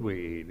food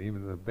we eat,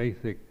 even the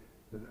basic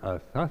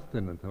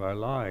sustenance of our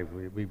lives,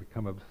 we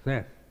become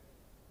obsessed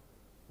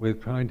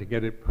with trying to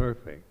get it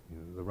perfect,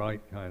 the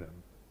right kind of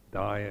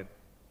diet,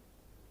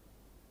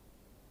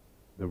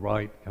 the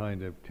right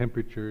kind of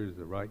temperatures,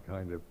 the right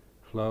kind of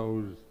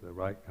clothes, the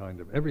right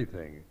kind of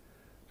everything,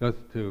 just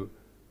to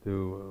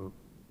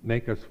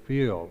make us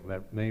feel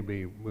that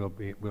maybe we'll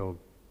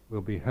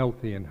be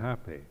healthy and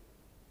happy.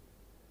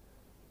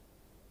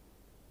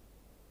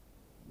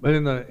 But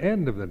in the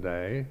end of the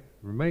day,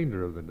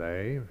 remainder of the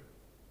day,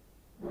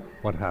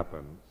 what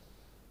happens?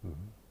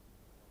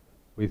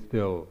 We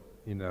still,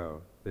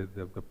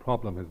 the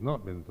problem has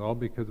not been solved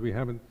because we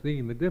haven't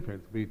seen the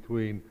difference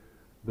between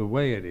the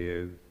way it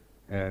is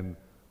and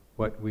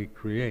what we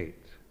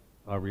create,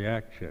 our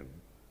reaction,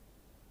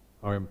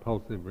 our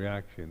impulsive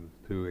reactions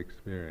to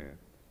experience.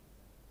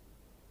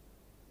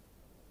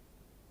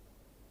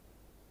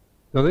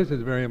 So this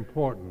is very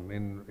important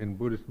in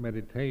Buddhist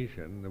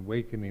meditation. The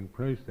awakening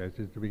process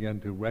is to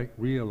begin to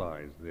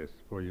realize this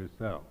for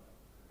yourself.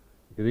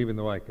 Because even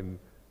though I can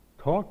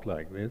talk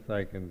like this,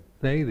 I can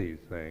say these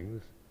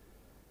things,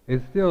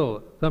 it's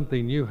still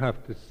something you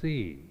have to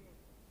see.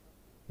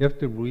 You have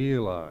to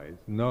realize,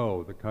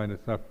 know the kind of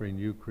suffering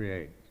you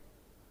create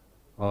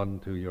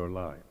onto your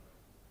life.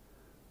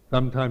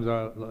 sometimes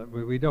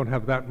we don't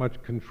have that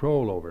much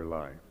control over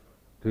life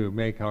to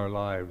make our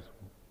lives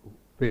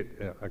fit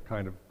a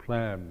kind of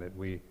plan that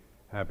we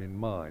have in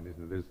mind,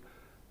 isn't it?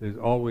 There's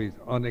always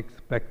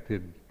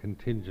unexpected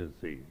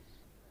contingencies,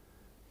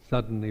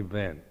 sudden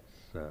events,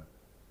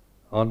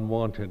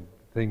 unwanted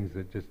things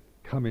that just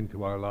come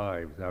into our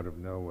lives out of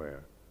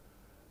nowhere,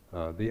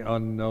 the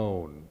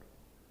unknown,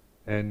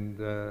 and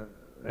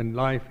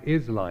life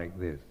is like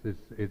this.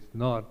 It's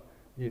not,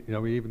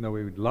 even though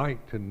we would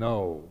like to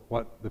know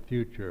what the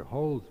future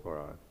holds for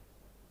us,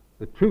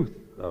 the truth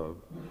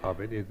of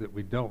it is that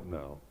we don't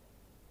know.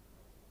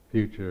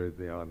 Future is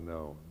the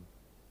unknown.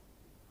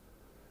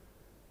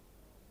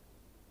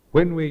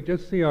 When we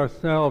just see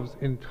ourselves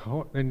in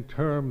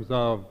terms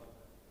of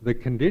the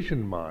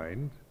conditioned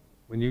mind,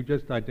 when you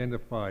just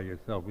identify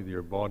yourself with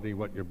your body,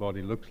 what your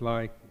body looks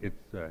like,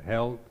 its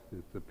health,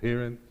 its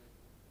appearance,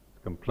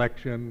 its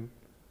complexion,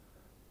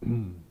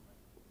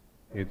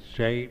 its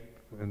shape,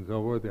 and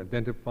so forth,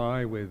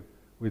 identify with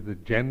the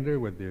gender,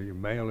 whether you're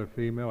male or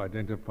female,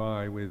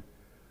 identify with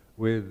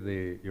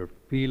your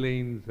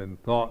feelings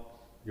and thoughts,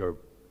 your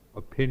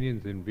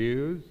opinions and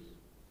views,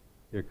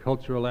 your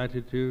cultural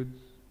attitudes,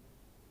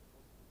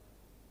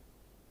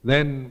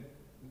 then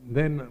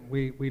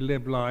we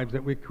live lives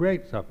that we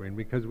create suffering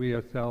because we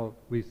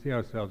see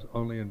ourselves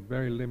only in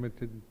very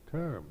limited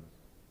terms.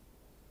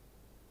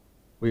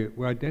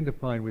 We're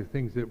identifying with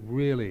things that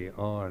really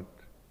aren't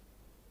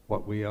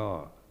what we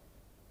are.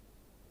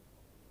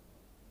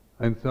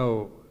 And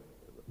so,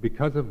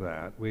 because of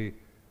that, we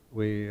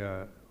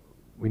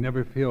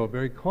never feel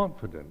very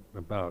confident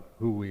about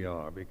who we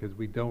are because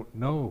we don't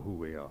know who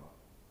we are.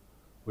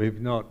 We've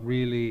not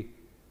really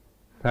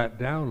sat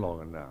down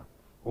long enough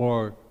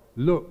or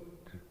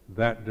looked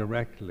that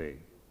directly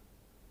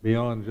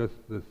beyond just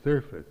the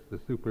surface, the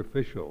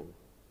superficial,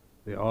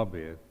 the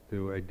obvious,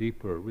 to a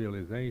deeper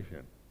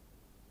realization.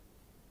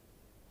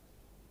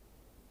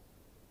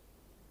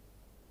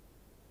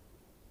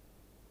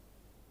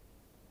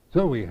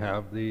 So we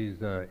have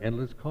these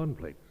endless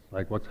conflicts,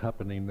 like what's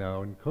happening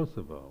now in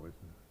Kosovo, isn't it?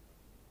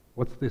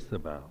 What's this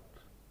about?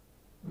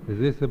 Is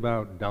this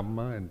about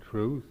Dhamma and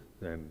truth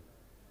and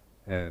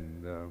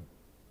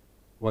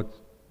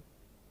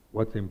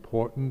what's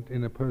important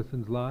in a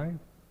person's life?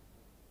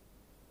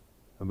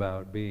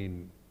 About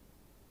being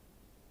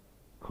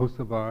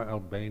Kosovar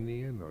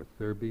Albanian or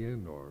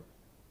Serbian or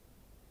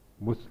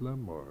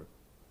Muslim or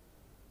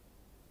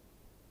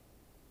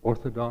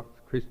Orthodox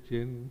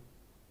Christian,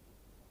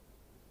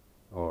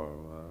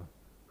 or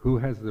who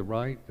has the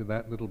right to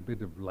that little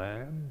bit of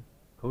land,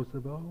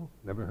 Kosovo?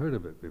 Never heard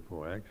of it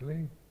before,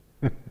 actually.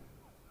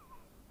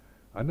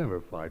 I never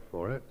fight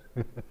for it.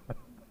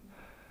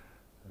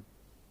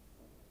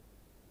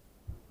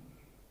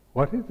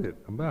 What is it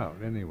about,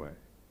 anyway?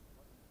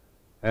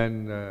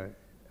 And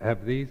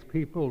have these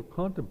people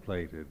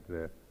contemplated,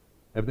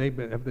 have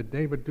the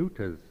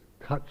Devadutas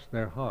touched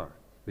their hearts,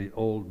 the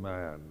old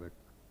man?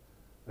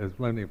 There's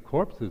plenty of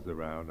corpses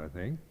around, I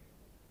think.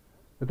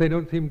 But they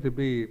don't seem to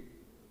be,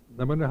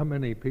 I wonder how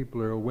many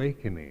people are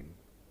awakening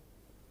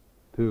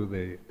to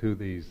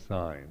these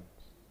signs.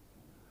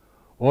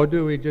 Or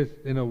do we just,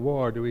 in a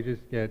war, do we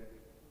just get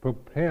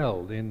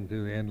propelled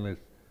into endless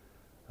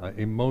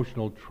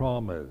emotional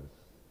traumas?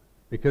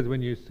 Because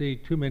when you see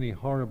too many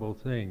horrible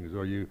things,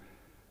 or you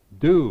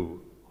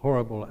do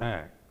horrible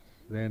acts,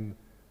 then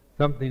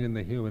something in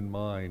the human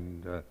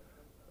mind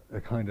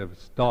kind of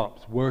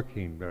stops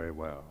working very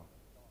well.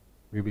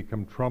 We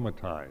become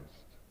traumatized.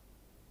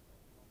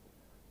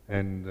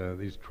 And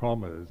these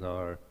traumas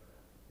are,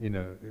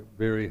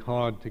 very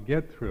hard to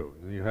get through.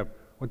 And you have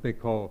what they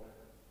call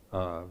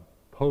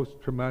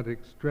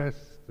post-traumatic stress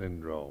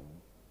syndrome.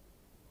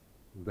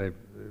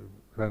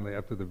 Suddenly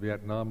after the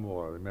Vietnam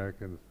War, the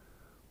Americans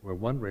were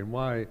wondering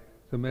why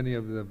so many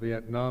of the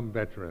Vietnam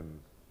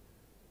veterans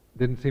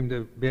didn't seem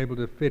to be able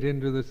to fit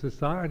into the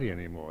society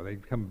anymore.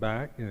 They'd come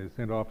back,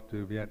 sent off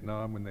to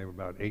Vietnam when they were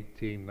about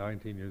 18,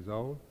 19 years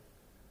old,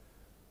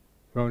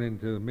 thrown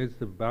into the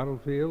midst of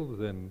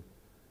battlefields and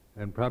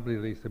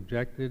probably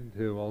subjected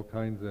to all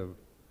kinds of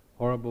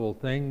horrible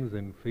things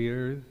and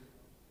fears.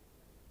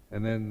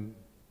 And then,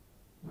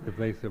 if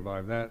they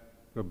survive that,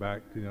 go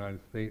back to the United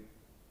States.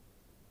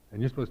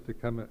 And you're supposed to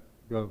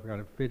go kind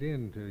of fit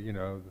into,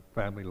 the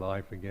family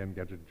life again,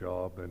 get a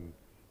job, and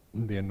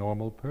be a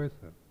normal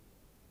person.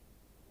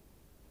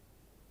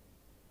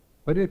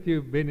 But if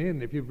you've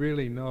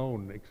really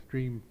known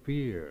extreme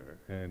fear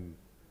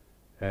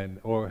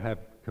or have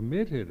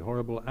committed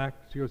horrible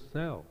acts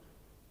yourself,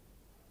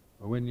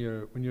 or when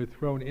you're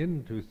thrown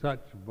into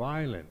such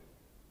violence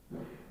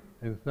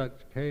and such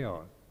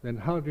chaos, then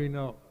how do you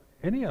know?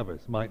 Any of us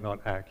might not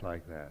act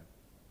like that,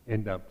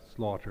 end up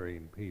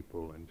slaughtering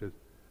people and just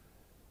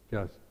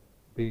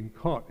being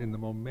caught in the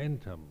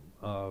momentum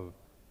of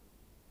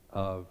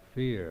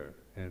fear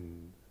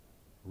and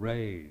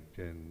rage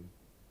and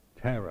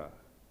terror.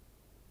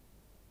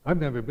 I've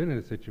never been in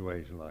a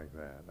situation like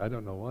that. I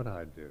don't know what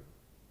I'd do.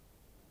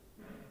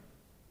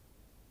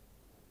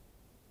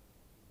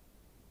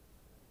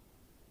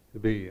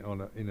 be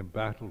in a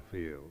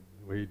battlefield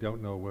where you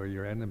don't know where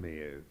your enemy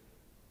is,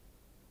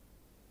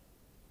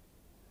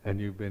 and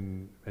you've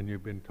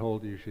been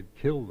told you should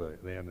kill the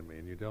enemy,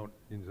 and you don't,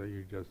 and so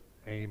you just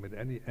aim at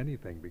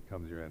anything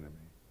becomes your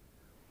enemy.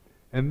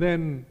 And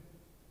then,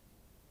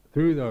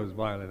 through those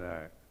violent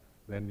acts,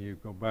 then you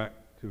go back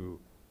to,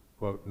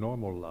 quote,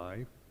 normal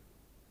life.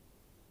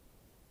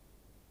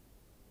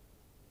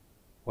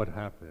 What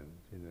happens?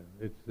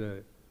 It's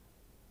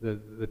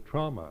the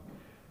trauma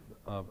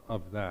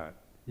of that.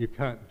 You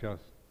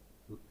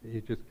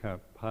just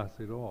can't pass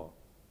it off.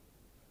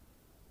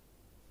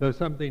 So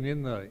something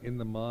in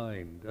the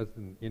mind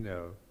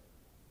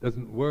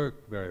doesn't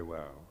work very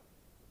well,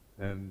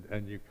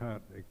 and you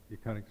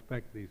can't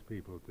expect these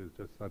people to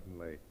just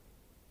suddenly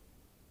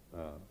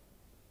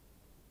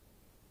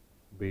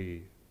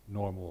be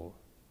normal,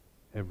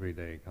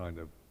 everyday kind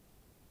of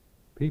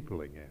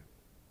people again.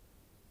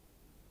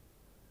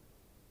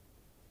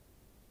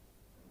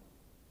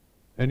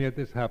 And yet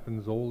this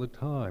happens all the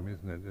time,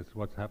 isn't it? It's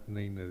what's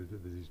happening,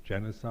 these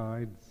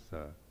genocides,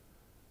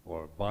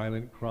 or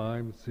violent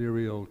crimes,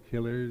 serial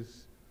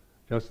killers,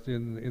 just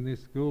in these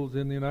schools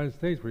in the United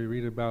States where you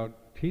read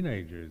about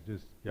teenagers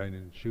just going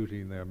and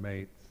shooting their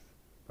mates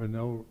for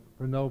no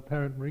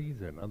apparent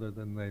reason other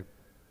than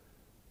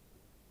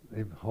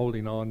they've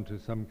holding on to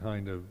some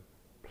kind of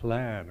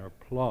plan or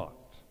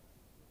plot,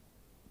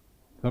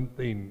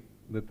 something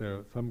that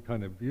there's some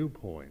kind of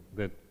viewpoint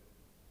that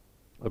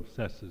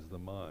obsesses the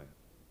mind.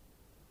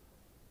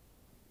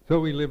 So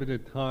we live at a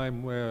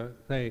time where,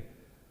 say,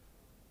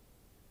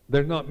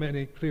 there are not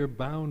many clear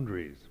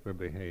boundaries for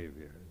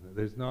behavior.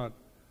 There's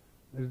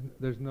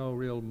no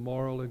real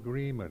moral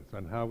agreements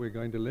on how we're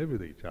going to live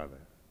with each other.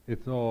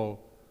 It's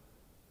all,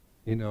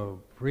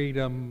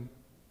 freedom,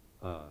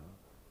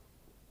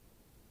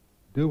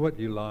 do what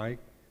you like.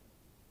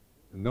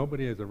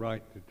 Nobody has a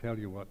right to tell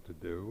you what to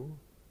do.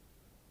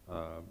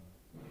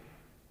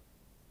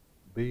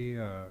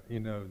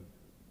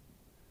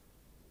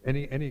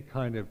 Any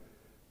kind of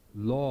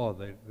law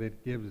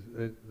that gives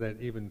that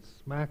even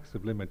smacks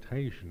of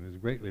limitation is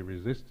greatly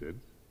resisted,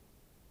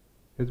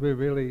 because we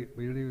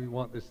really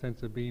want this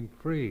sense of being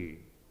free,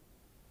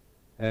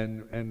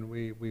 and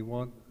we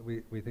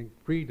think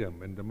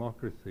freedom and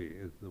democracy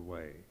is the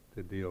way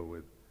to deal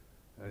with,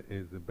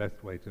 is the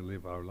best way to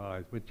live our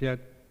lives. But yet,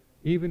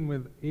 even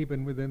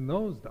within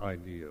those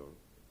ideals,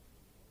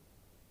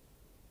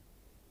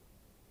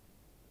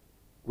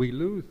 we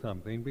lose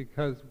something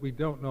because we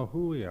don't know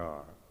who we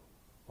are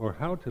or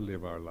how to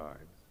live our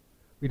lives.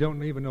 We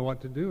don't even know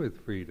what to do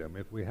with freedom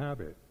if we have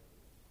it.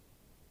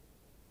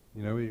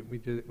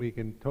 We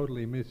can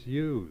totally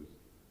misuse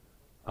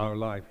our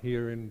life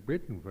here in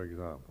Britain, for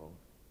example,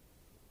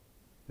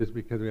 just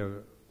because we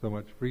have so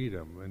much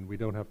freedom and we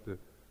don't have to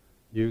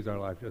use our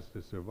life just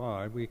to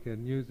survive. We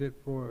can use it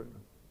for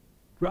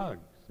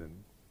drugs and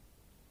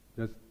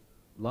just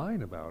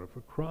lying about it,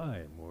 for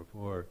crime or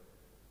for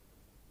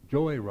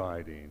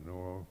joyriding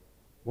or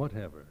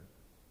whatever.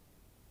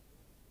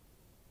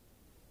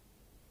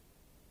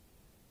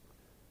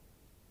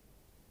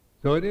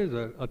 So it is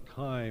a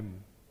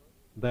time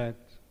that,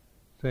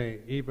 say,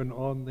 even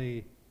on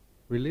the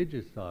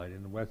religious side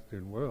in the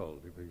Western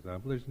world, for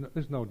example,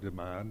 there's no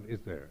demand, is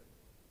there,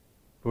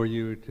 for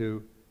you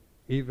to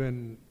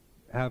even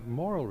have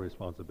moral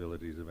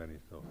responsibilities of any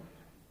sort.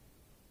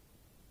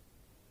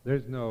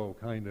 There's no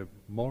kind of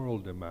moral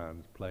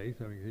demands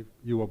placed. I mean, if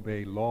you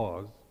obey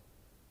laws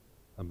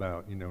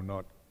about,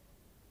 not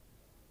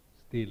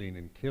stealing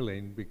and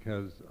killing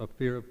because of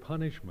fear of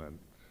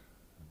punishment,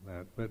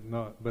 but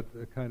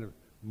the kind of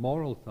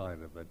moral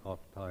side of it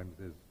oftentimes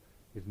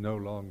is no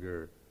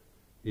longer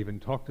even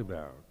talked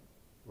about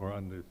or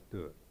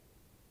understood.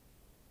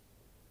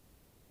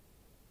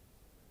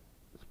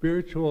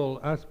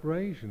 Spiritual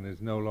aspiration is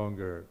no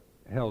longer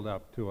held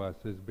up to us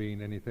as being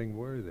anything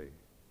worthy.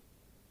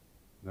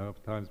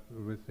 Oftentimes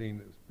we're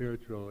seen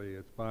spiritually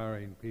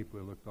aspiring people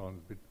who look on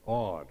a bit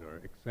odd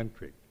or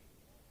eccentric.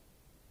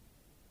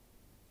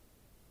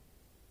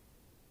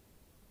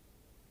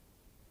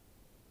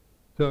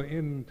 So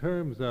in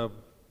terms of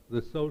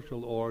the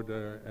social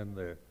order and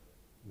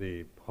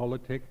the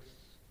politics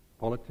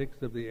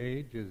of the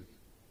age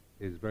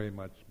is very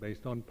much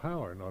based on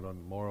power, not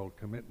on moral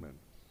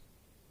commitments.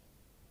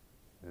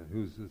 And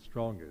who's the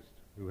strongest?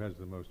 Who has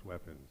the most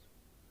weapons?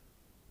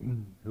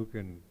 Who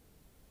can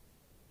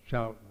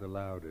shout the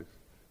loudest?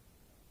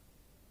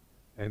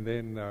 And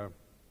then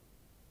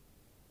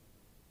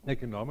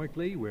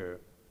economically, we're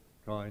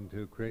trying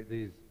to create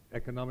these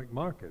economic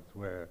markets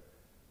where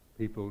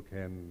people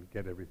can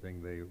get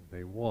everything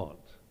they want,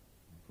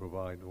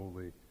 provide all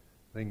the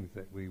things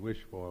that we wish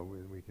for,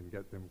 we can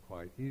get them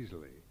quite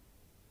easily.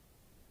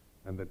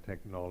 And the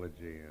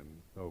technology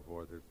and so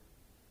forth is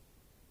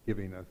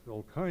giving us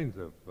all kinds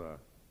of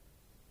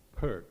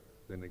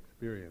perks and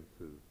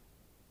experiences.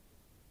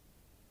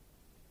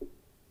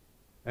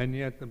 And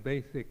yet the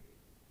basic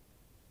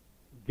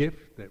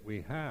gift that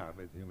we have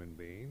as human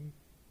beings,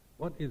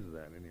 what is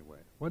that anyway?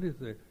 What is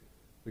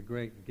the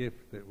great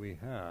gift that we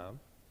have?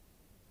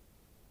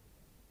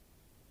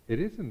 It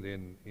isn't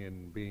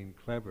in being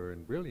clever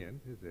and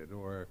brilliant, is it?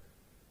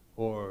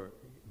 Or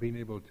being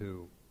able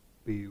to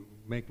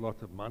make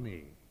lots of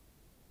money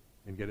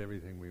and get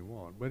everything we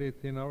want. But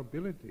it's in our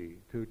ability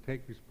to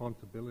take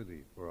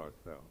responsibility for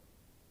ourselves.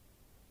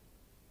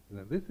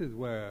 Now, this is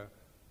where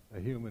a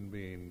human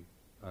being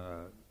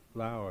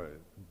flowers,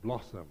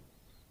 blossoms,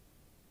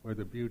 where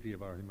the beauty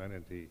of our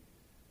humanity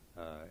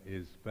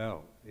is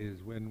felt,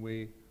 is when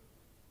we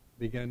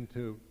begin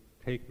to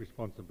take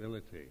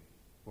responsibility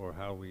for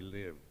how we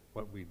live,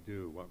 what we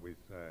do, what we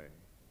say.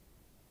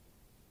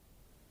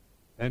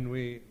 And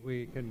we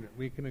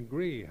can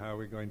agree how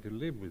we're going to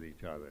live with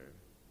each other,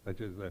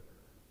 such as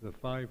the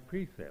 5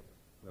 precepts,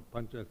 the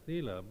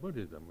Panchasila of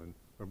Buddhism, and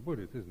for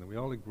Buddhists, isn't it? We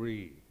all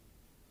agree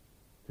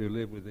to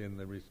live within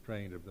the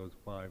restraint of those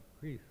 5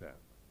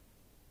 precepts.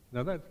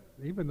 Now that's,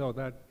 even though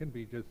that can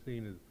be just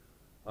seen as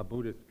a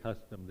Buddhist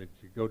custom that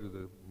you go to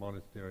the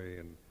monastery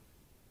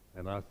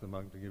and ask the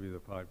monk to give you the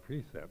 5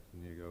 precepts,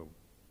 and you go,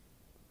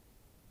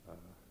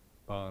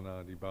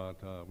 Bana,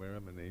 Dibata,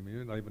 Veramani,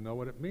 you don't even know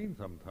what it means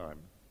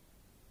sometimes.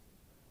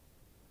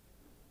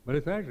 But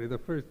it's actually, the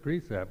first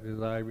precept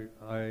is I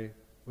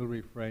will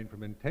refrain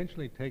from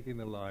intentionally taking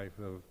the life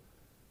of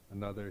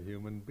another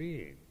human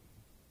being.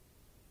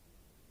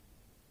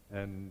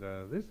 And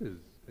this is,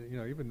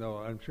 even though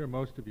I'm sure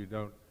most of you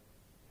don't,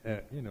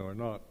 are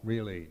not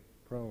really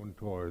prone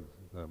towards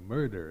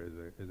murder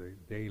as a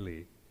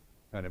daily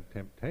kind of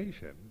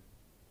temptation,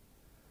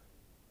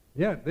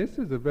 yet this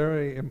is a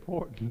very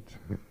important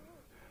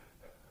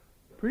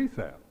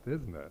precept,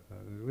 isn't it?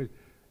 If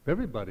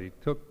everybody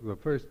took the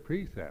first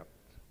precept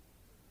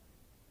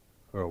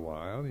for a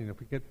while, if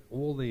we get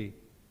all the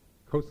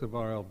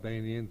Kosovar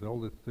Albanians, all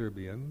the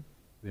Serbians,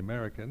 the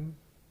Americans,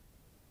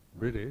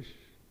 British,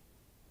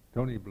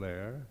 Tony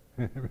Blair,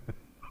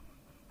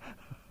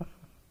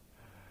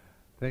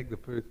 take the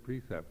first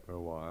precept for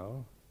a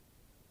while.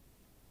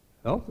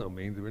 It also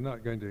means that we're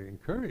not going to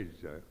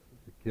encourage the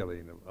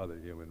killing of other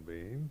human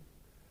beings.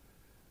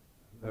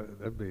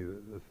 That'd be,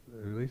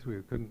 at least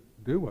we couldn't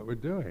do what we're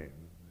doing.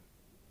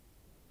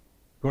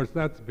 Of course,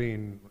 that's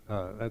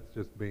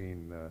just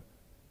being,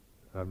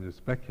 I'm just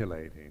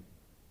speculating.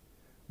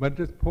 But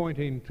just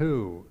pointing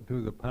to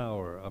the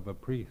power of a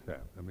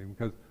precept. I mean,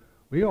 because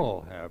we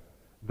all have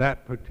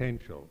that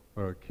potential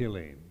for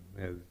killing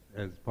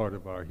as part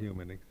of our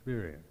human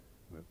experience.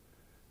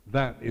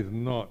 That is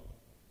not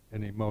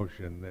an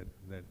emotion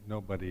that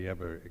nobody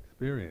ever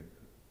experiences.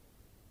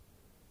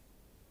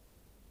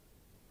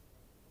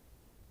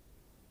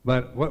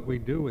 But what we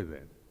do with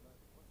it,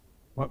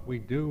 what we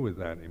do with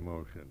that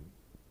emotion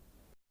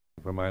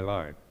for my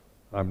life,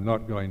 I'm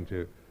not going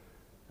to,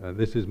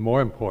 this is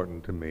more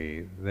important to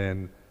me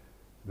than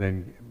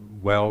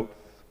wealth,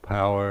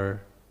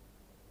 power,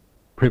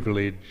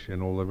 privilege,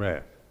 and all the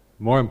rest.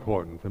 More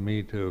important for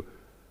me to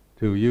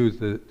use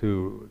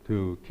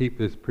to keep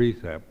this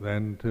precept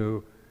than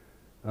to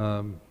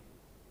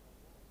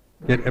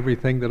get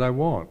everything that I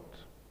want.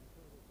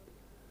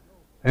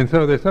 And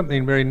so there's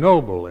something very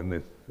noble in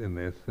this,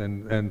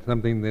 and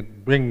something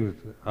that brings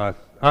us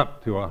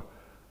up to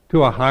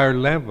a higher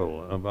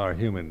level of our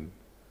human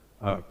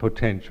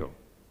potential.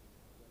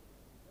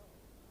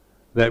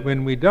 That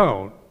when we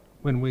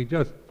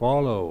just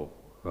follow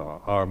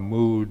our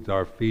moods,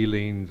 our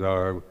feelings,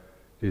 our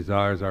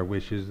desires, our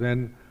wishes,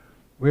 then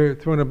we're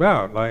thrown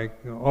about like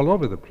all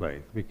over the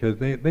place, because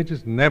they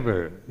just you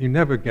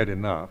never get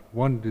enough.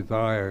 One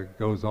desire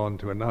goes on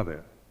to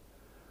another.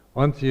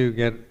 Once you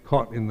get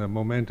caught in the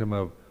momentum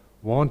of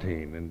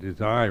wanting and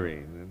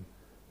desiring,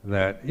 and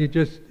that you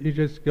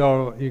just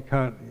go, you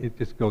can't, it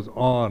just goes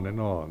on and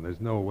on. There's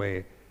no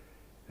way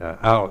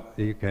out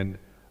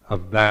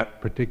of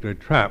that particular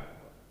trap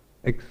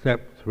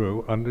except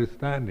through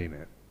understanding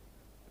it.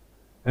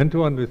 And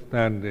to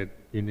understand it,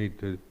 you need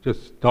to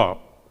just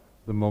stop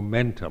the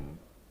momentum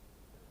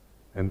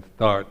and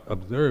start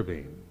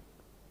observing,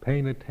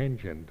 paying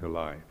attention to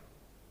life,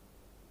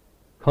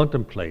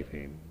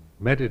 contemplating,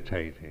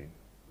 meditating,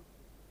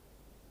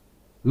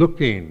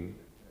 looking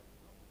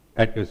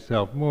at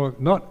yourself more,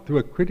 not through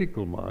a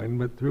critical mind,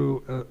 but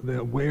through the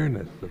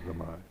awareness of the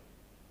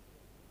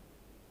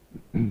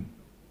mind.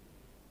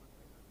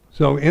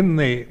 So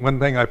one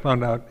thing I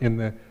found out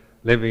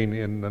living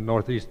in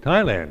northeast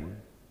Thailand,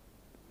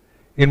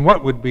 in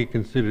what would be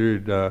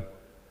considered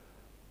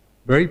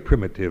very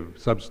primitive,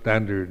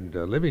 substandard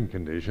living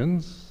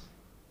conditions,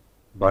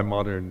 by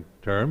modern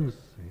terms,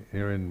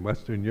 here in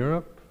Western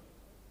Europe,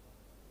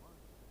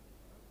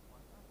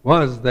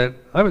 was that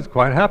I was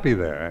quite happy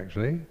there,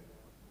 actually.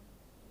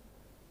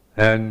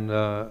 And,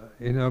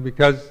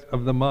 because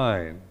of the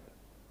mind.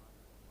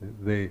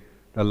 The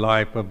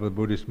life of a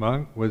Buddhist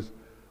monk was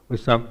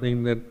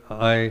something that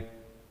I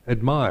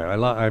admire.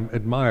 I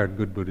admired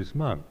good Buddhist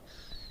monks.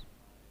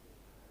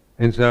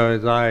 And so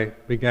as I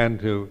began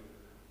to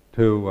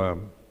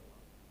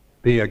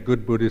be a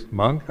good Buddhist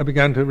monk, I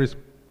began to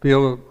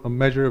feel a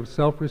measure of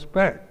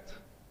self-respect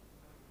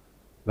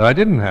that I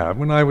didn't have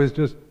when I was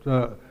just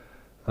a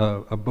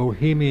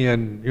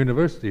bohemian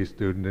university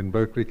student in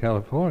Berkeley,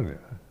 California.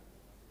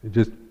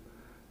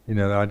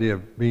 the idea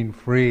of being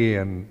free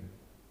and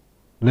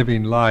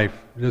living life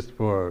just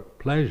for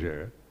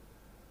pleasure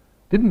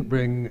didn't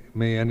bring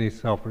me any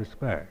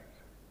self-respect.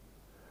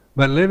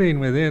 But living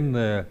within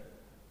the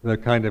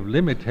kind of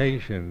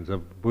limitations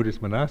of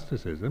Buddhist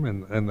monasticism,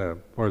 and the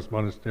forest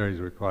monasteries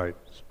were quite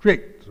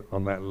strict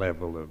on that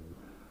level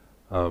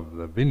of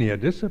the Vinaya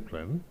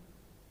discipline,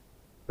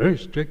 very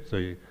strict, so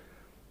you're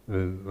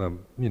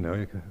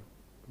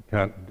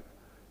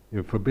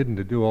forbidden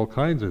to do all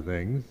kinds of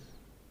things.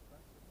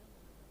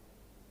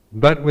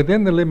 But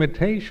within the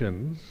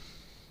limitations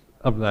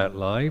of that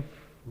life,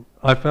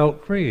 I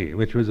felt free,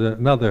 which was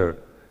another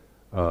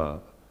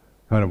kind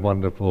of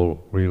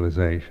wonderful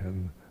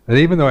realization. That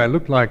even though I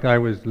looked like I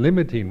was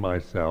limiting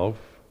myself,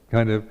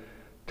 kind of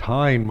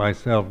tying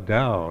myself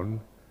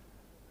down,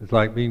 it's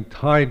like being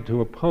tied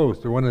to a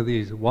post or one of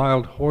these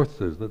wild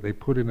horses that they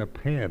put in a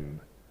pen,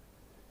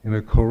 in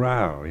a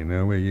corral,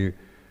 where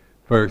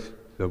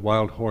the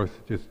wild horse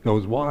just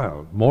goes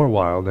wild, more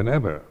wild than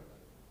ever.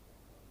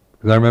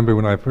 Because I remember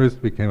when I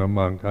first became a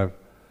monk,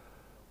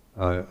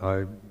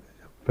 I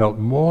felt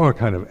more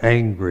kind of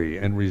angry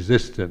and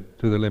resistant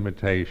to the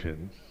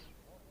limitations.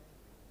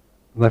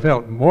 And I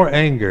felt more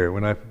anger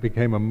when I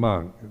became a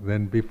monk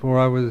than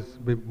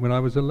when I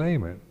was a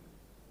layman.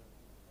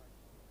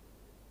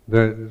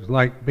 It was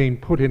like being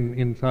put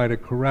inside a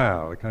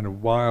corral, a kind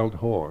of wild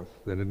horse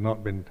that had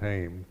not been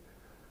tamed,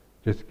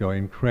 just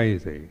going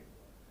crazy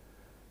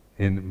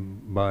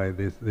by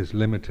this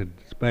limited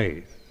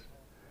space.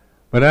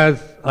 But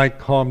as I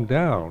calmed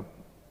down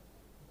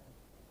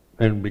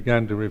and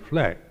began to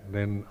reflect,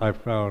 then I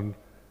found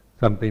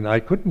something I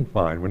couldn't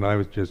find when I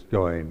was just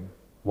going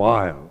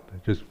wild,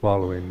 just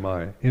following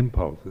my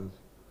impulses.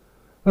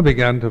 I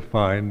began to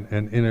find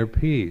an inner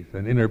peace,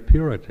 an inner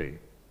purity,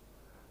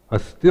 a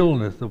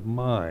stillness of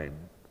mind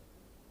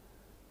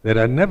that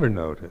I never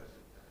noticed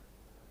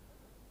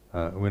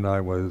when I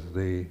was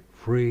the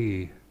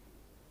free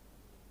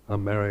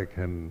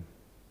American,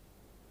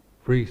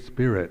 free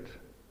spirit,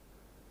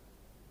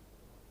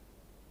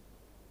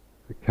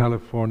 the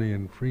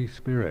Californian free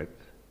spirit,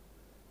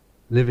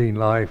 living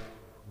life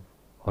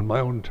on my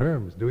own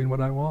terms, doing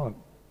what I want.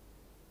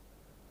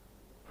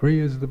 Free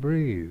as the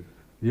breeze,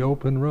 the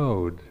open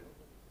road.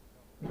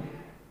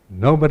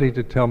 Nobody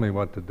to tell me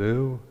what to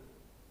do.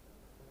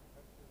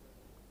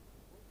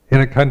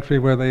 In a country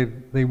where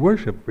they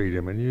worship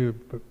freedom and you're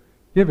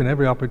given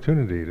every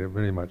opportunity to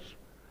very much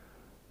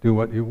do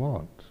what you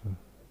want.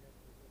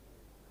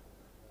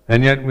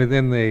 And yet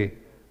within the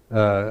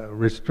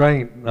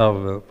restraint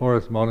of the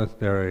forest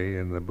monastery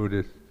in the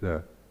Buddhist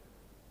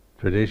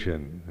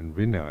tradition and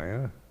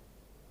Vinaya,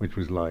 which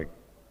was like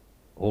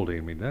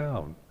holding me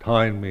down,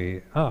 tying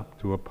me up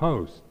to a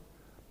post,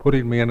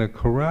 putting me in a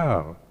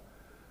corral.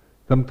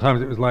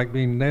 Sometimes it was like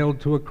being nailed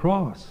to a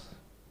cross.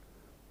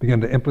 Began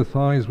to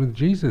empathize with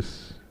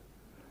Jesus.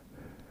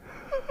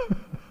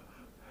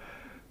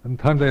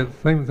 Sometimes it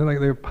seems like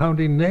they're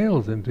pounding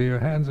nails into your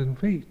hands and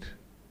feet.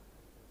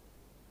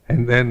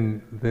 And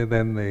then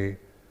the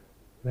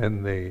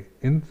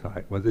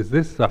insight was, is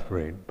this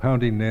suffering,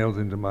 pounding nails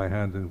into my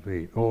hands and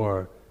feet,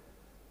 or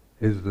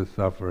is the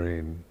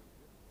suffering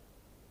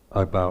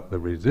about the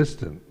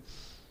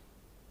resistance,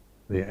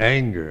 the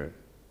anger,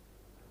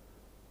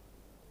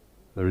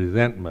 the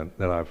resentment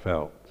that I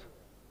felt?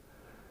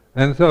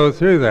 And so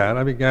through that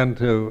I began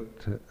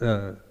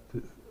to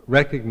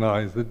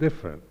recognize the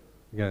difference,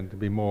 began to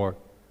be more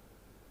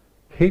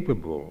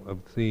capable of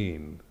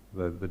seeing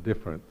the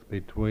difference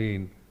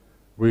between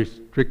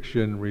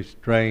restriction,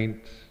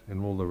 restraint,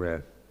 and all the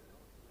rest,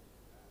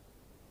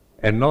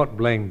 and not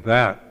blame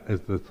that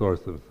as the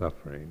source of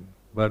suffering,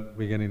 but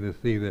beginning to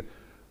see that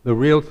the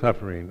real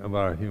suffering of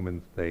our human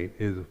state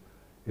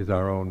is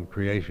our own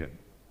creation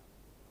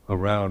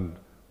around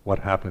what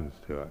happens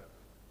to us.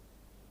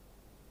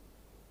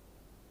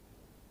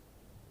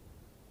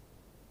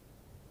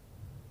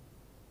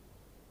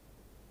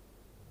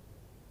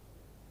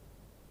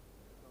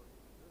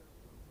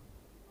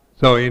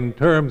 So in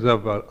terms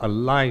of a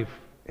life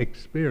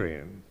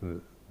experience,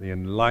 the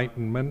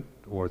enlightenment,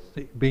 or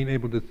being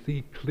able to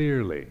see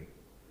clearly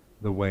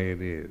the way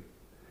it is,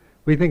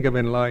 we think of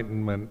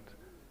enlightenment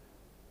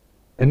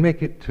and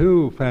make it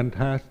too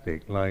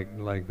fantastic,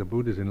 like the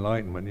Buddha's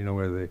enlightenment,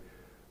 where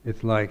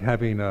it's like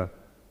having a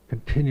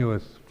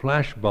continuous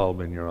flash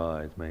bulb in your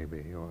eyes,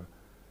 maybe, or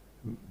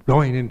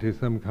going into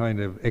some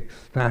kind of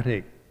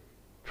ecstatic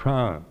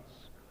trance,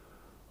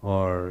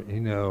 or,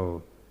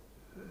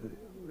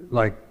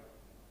 like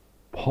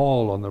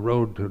Paul on the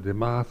road to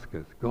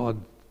Damascus,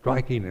 God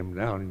striking him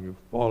down and you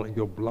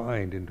go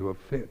blind into a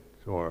fit,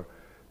 or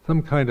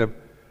some kind of,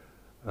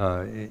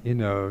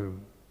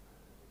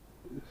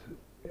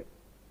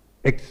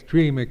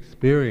 extreme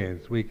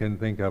experience we can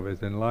think of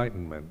as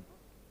enlightenment.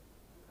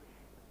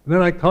 And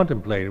then I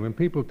contemplated, when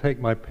people take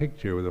my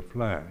picture with a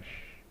flash,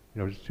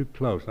 it's too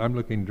close, I'm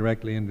looking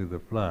directly into the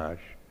flash,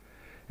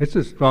 it's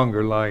a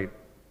stronger light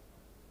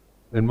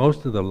than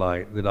most of the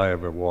light that I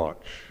ever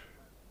watch.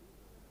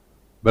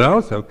 But I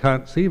also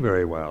can't see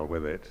very well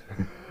with it.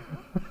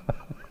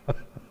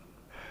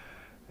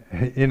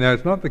 You know,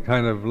 it's not the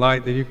kind of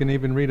light that you can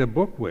even read a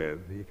book with.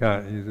 You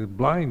can't. It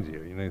blinds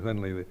you. You know,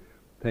 suddenly they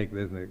take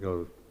this and it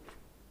goes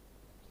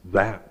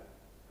that,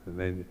 and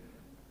then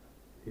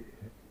you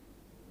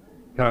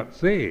can't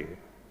see.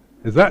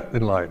 Is that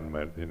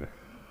enlightenment? You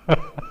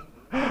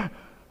know.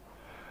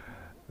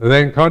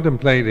 Then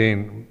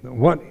contemplating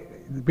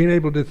being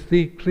able to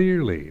see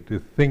clearly, to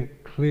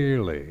think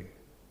clearly.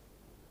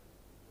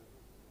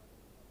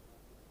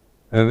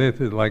 And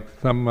this is like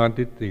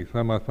Sammaditthi,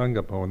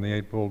 Sammasangapo in the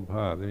Eightfold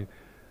Path. I mean,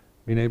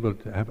 being able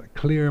to have a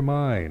clear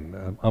mind,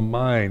 a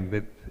mind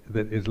that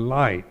is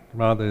light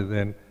rather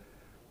than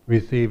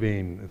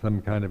receiving some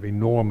kind of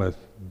enormous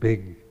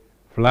big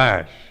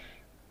flash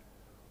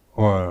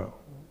or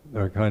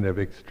kind of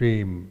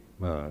extreme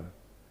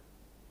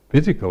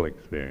physical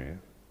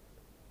experience,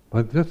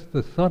 but just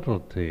the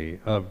subtlety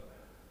of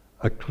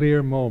a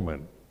clear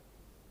moment,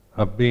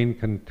 of being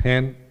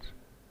content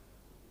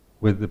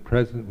with the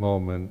present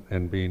moment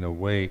and being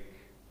awake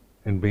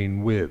and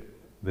being with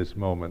this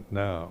moment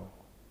now.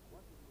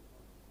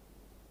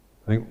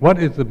 I think what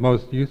is the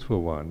most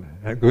useful one?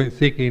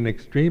 Seeking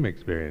extreme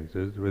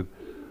experiences with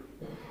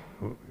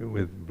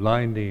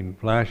blinding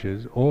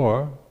flashes,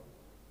 or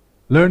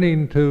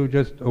learning to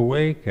just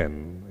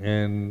awaken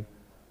and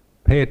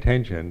pay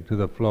attention to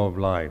the flow of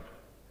life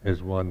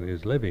as one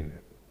is living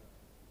it.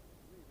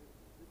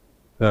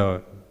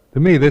 So, to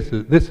me, this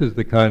is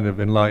the kind of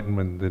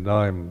enlightenment that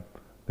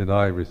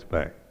I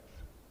respect.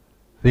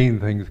 Seeing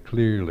things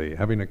clearly,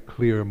 having a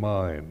clear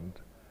mind,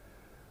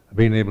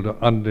 being able to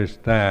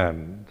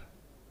understand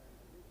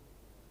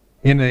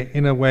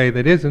in a way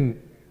that isn't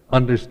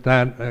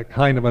a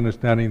kind of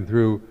understanding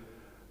through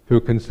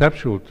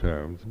conceptual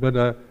terms, but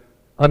a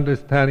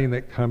understanding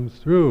that comes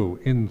through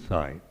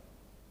insight,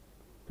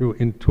 through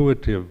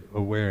intuitive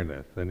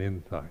awareness and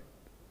insight.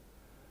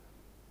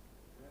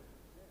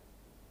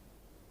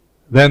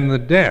 Then the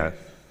death,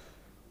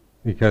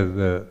 because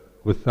the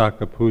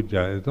Visakha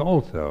Puja is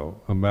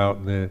also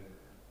about the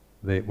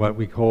what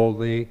we call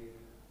the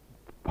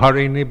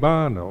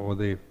parinibbana, or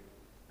the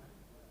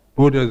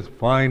Buddha's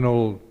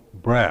final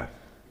breath,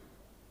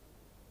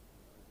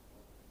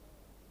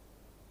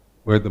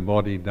 where the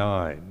body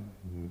died.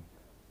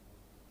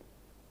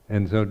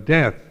 And so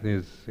death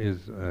is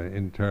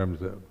in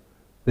terms of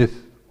this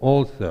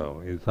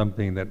also is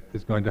something that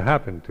is going to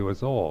happen to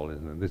us all,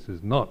 isn't it? This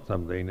is not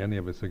something any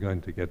of us are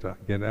going to get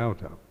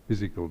out of,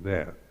 physical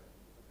death.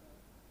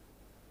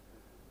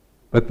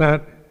 But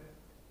that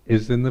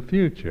is in the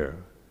future.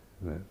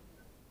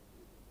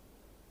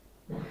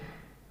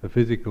 The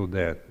physical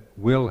death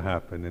will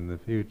happen in the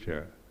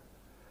future.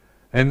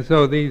 And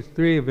so these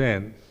three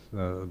events,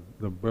 the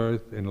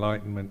birth,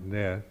 enlightenment,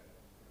 death,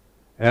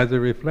 as a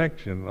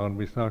reflection on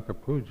Visakha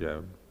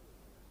Puja,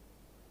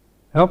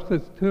 helps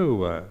us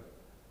to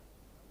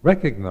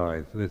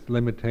recognize this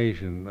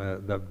limitation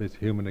of this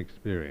human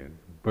experience.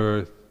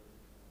 Birth,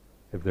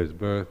 if there's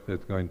birth,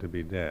 there's going to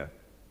be death.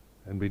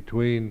 And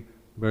between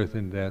birth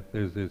and death,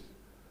 there's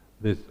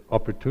this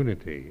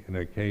opportunity, an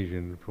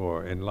occasion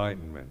for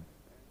enlightenment.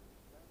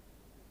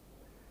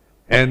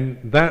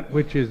 And that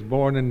which is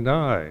born and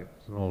dies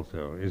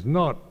also is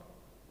not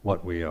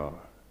what we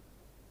are.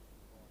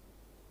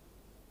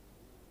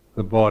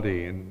 The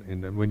body,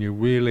 and when you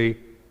really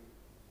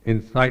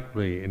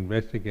insightfully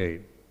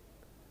investigate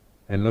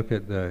and look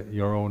at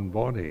your own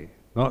body,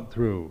 not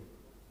through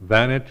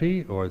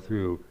vanity or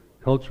through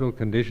cultural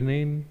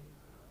conditioning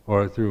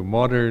or through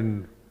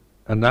modern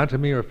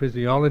anatomy or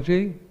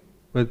physiology,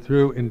 but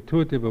through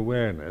intuitive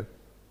awareness,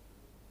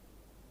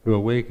 through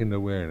awakened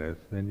awareness,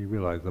 then you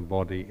realize the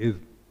body is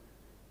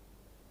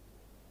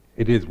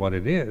what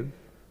it is,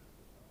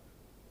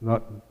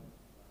 not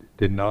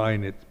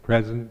denying its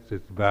presence,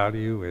 its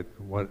value,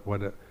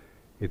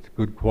 its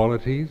good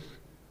qualities,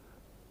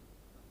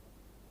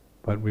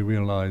 but we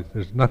realize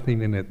there's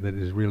nothing in it that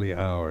is really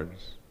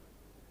ours.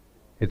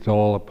 It's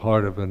all a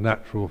part of a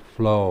natural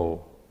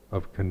flow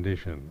of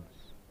conditions.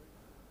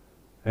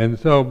 And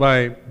so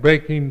by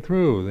breaking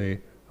through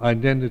the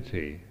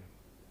identity,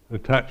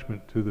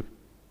 attachment to the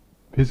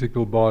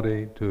physical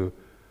body, to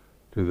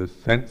the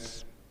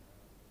sense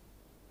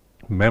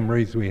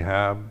memories we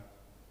have,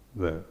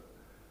 the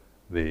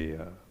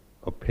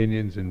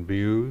opinions and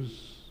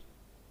views,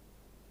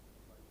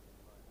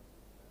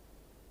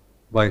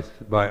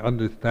 by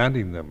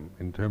understanding them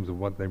in terms of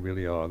what they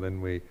really are, then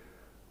we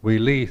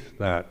release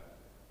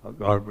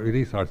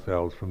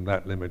ourselves from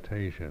that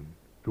limitation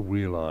to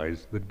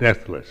realize the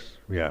deathless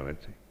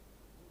reality.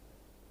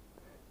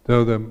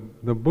 So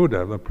the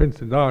Buddha, the Prince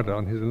Siddhartha,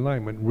 on his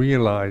enlightenment,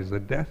 realized the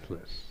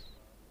deathless.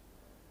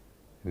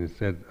 And he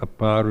said,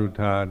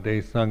 Aparuta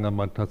desanga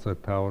matasa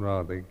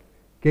taura, the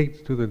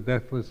gates to the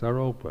deathless are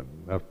open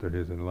after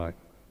his enlightenment.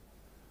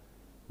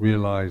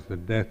 Realized the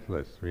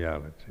deathless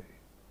reality.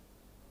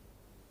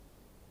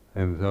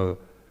 And so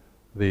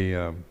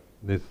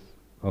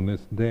on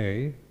this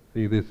day,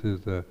 see, this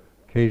is the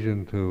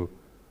occasion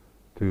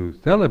to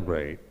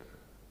celebrate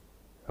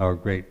our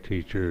great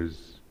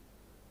teacher's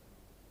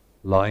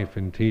life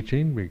and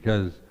teaching,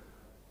 because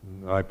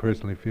I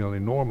personally feel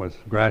enormous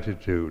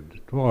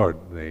gratitude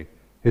toward the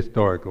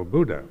historical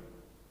Buddha.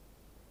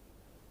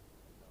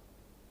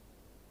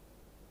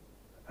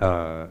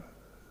 The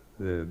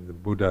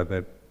Buddha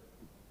that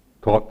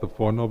taught the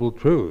Four Noble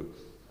Truths,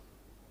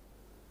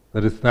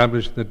 that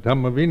established the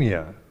Dhamma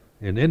Vinaya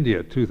in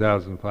India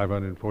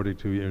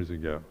 2,542 years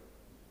ago.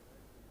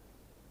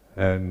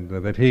 And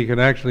that he could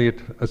actually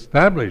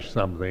establish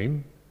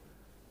something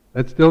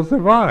that still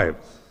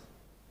survives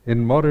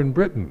in modern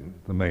Britain.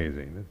 It's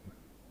amazing, isn't it?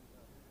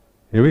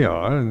 Here we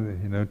are,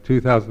 and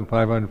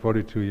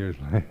 2,542 years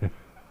later.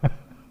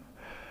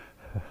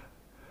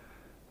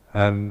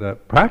 And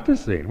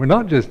practicing. We're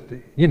not just,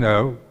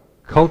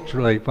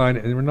 culturally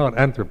finding, we're not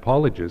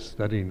anthropologists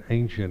studying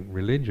ancient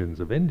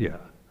religions of India.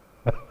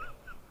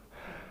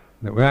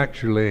 That we're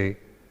actually,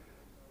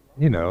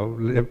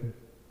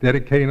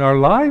 dedicating our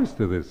lives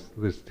to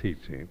this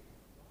teaching.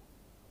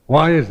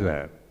 Why is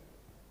that?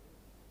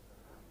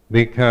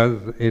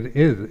 Because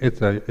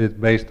it's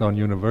based on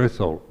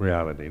universal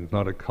reality. It's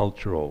not a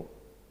cultural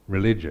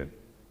religion.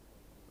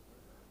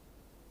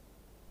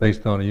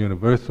 Based on a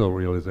universal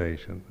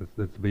realization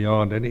that's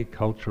beyond any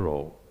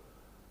cultural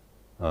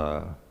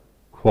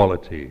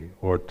quality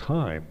or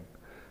time.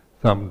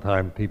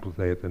 Sometimes people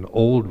say it's an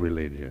old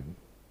religion.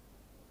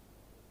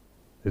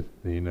 It's,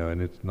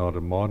 and it's not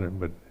a modern,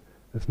 but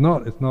it's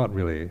not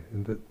really.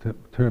 The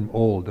term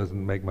old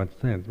doesn't make much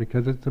sense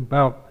because it's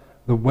about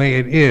the way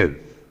it is.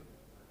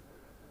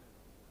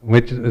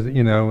 Which is,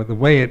 the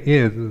way it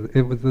is,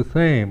 it was the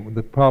same.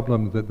 The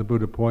problems that the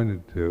Buddha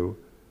pointed to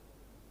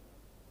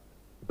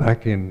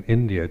back in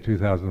India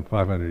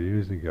 2,500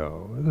 years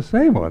ago are the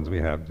same ones we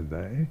have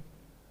today.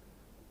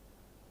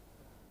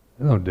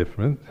 They're no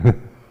different.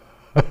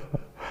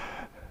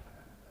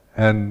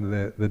 And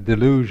the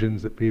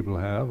delusions that people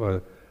have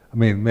are,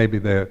 maybe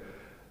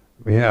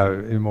we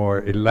have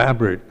more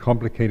elaborate,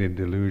 complicated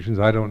delusions.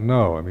 I don't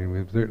know.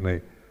 We've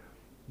certainly,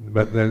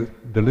 but the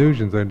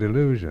delusions are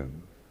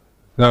delusions.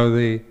 So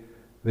the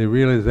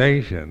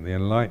realization, the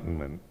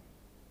enlightenment,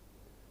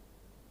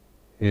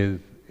 is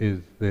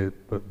the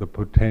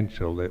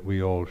potential that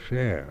we all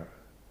share,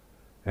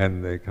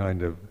 and the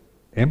kind of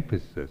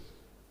emphasis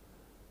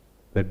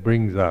that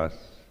brings us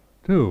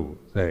to,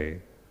 say,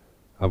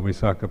 a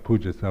Visakha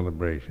Puja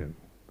celebration,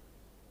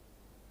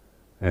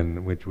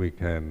 and which we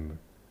can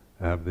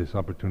have this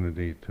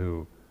opportunity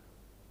to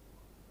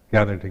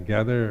gather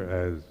together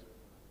as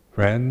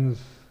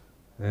friends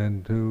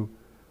and to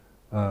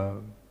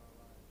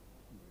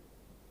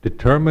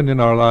determine in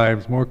our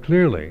lives more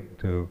clearly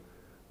to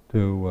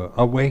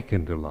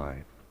awaken to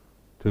life,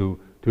 to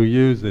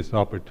use this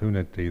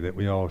opportunity that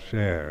we all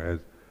share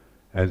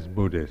as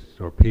Buddhists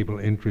or people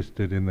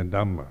interested in the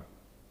Dhamma,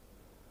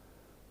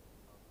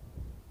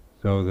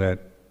 so that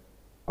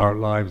our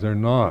lives are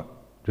not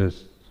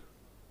just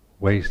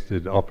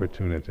wasted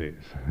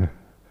opportunities,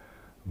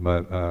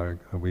 but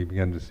we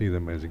begin to see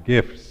them as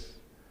gifts,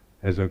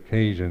 as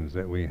occasions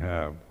that we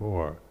have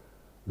for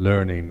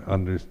learning,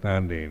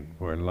 understanding,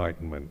 for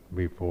enlightenment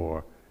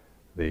before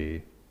the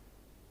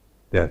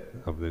death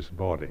of this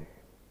body.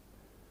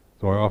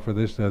 So I offer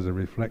this as a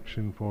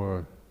reflection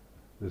for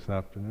this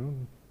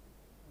afternoon.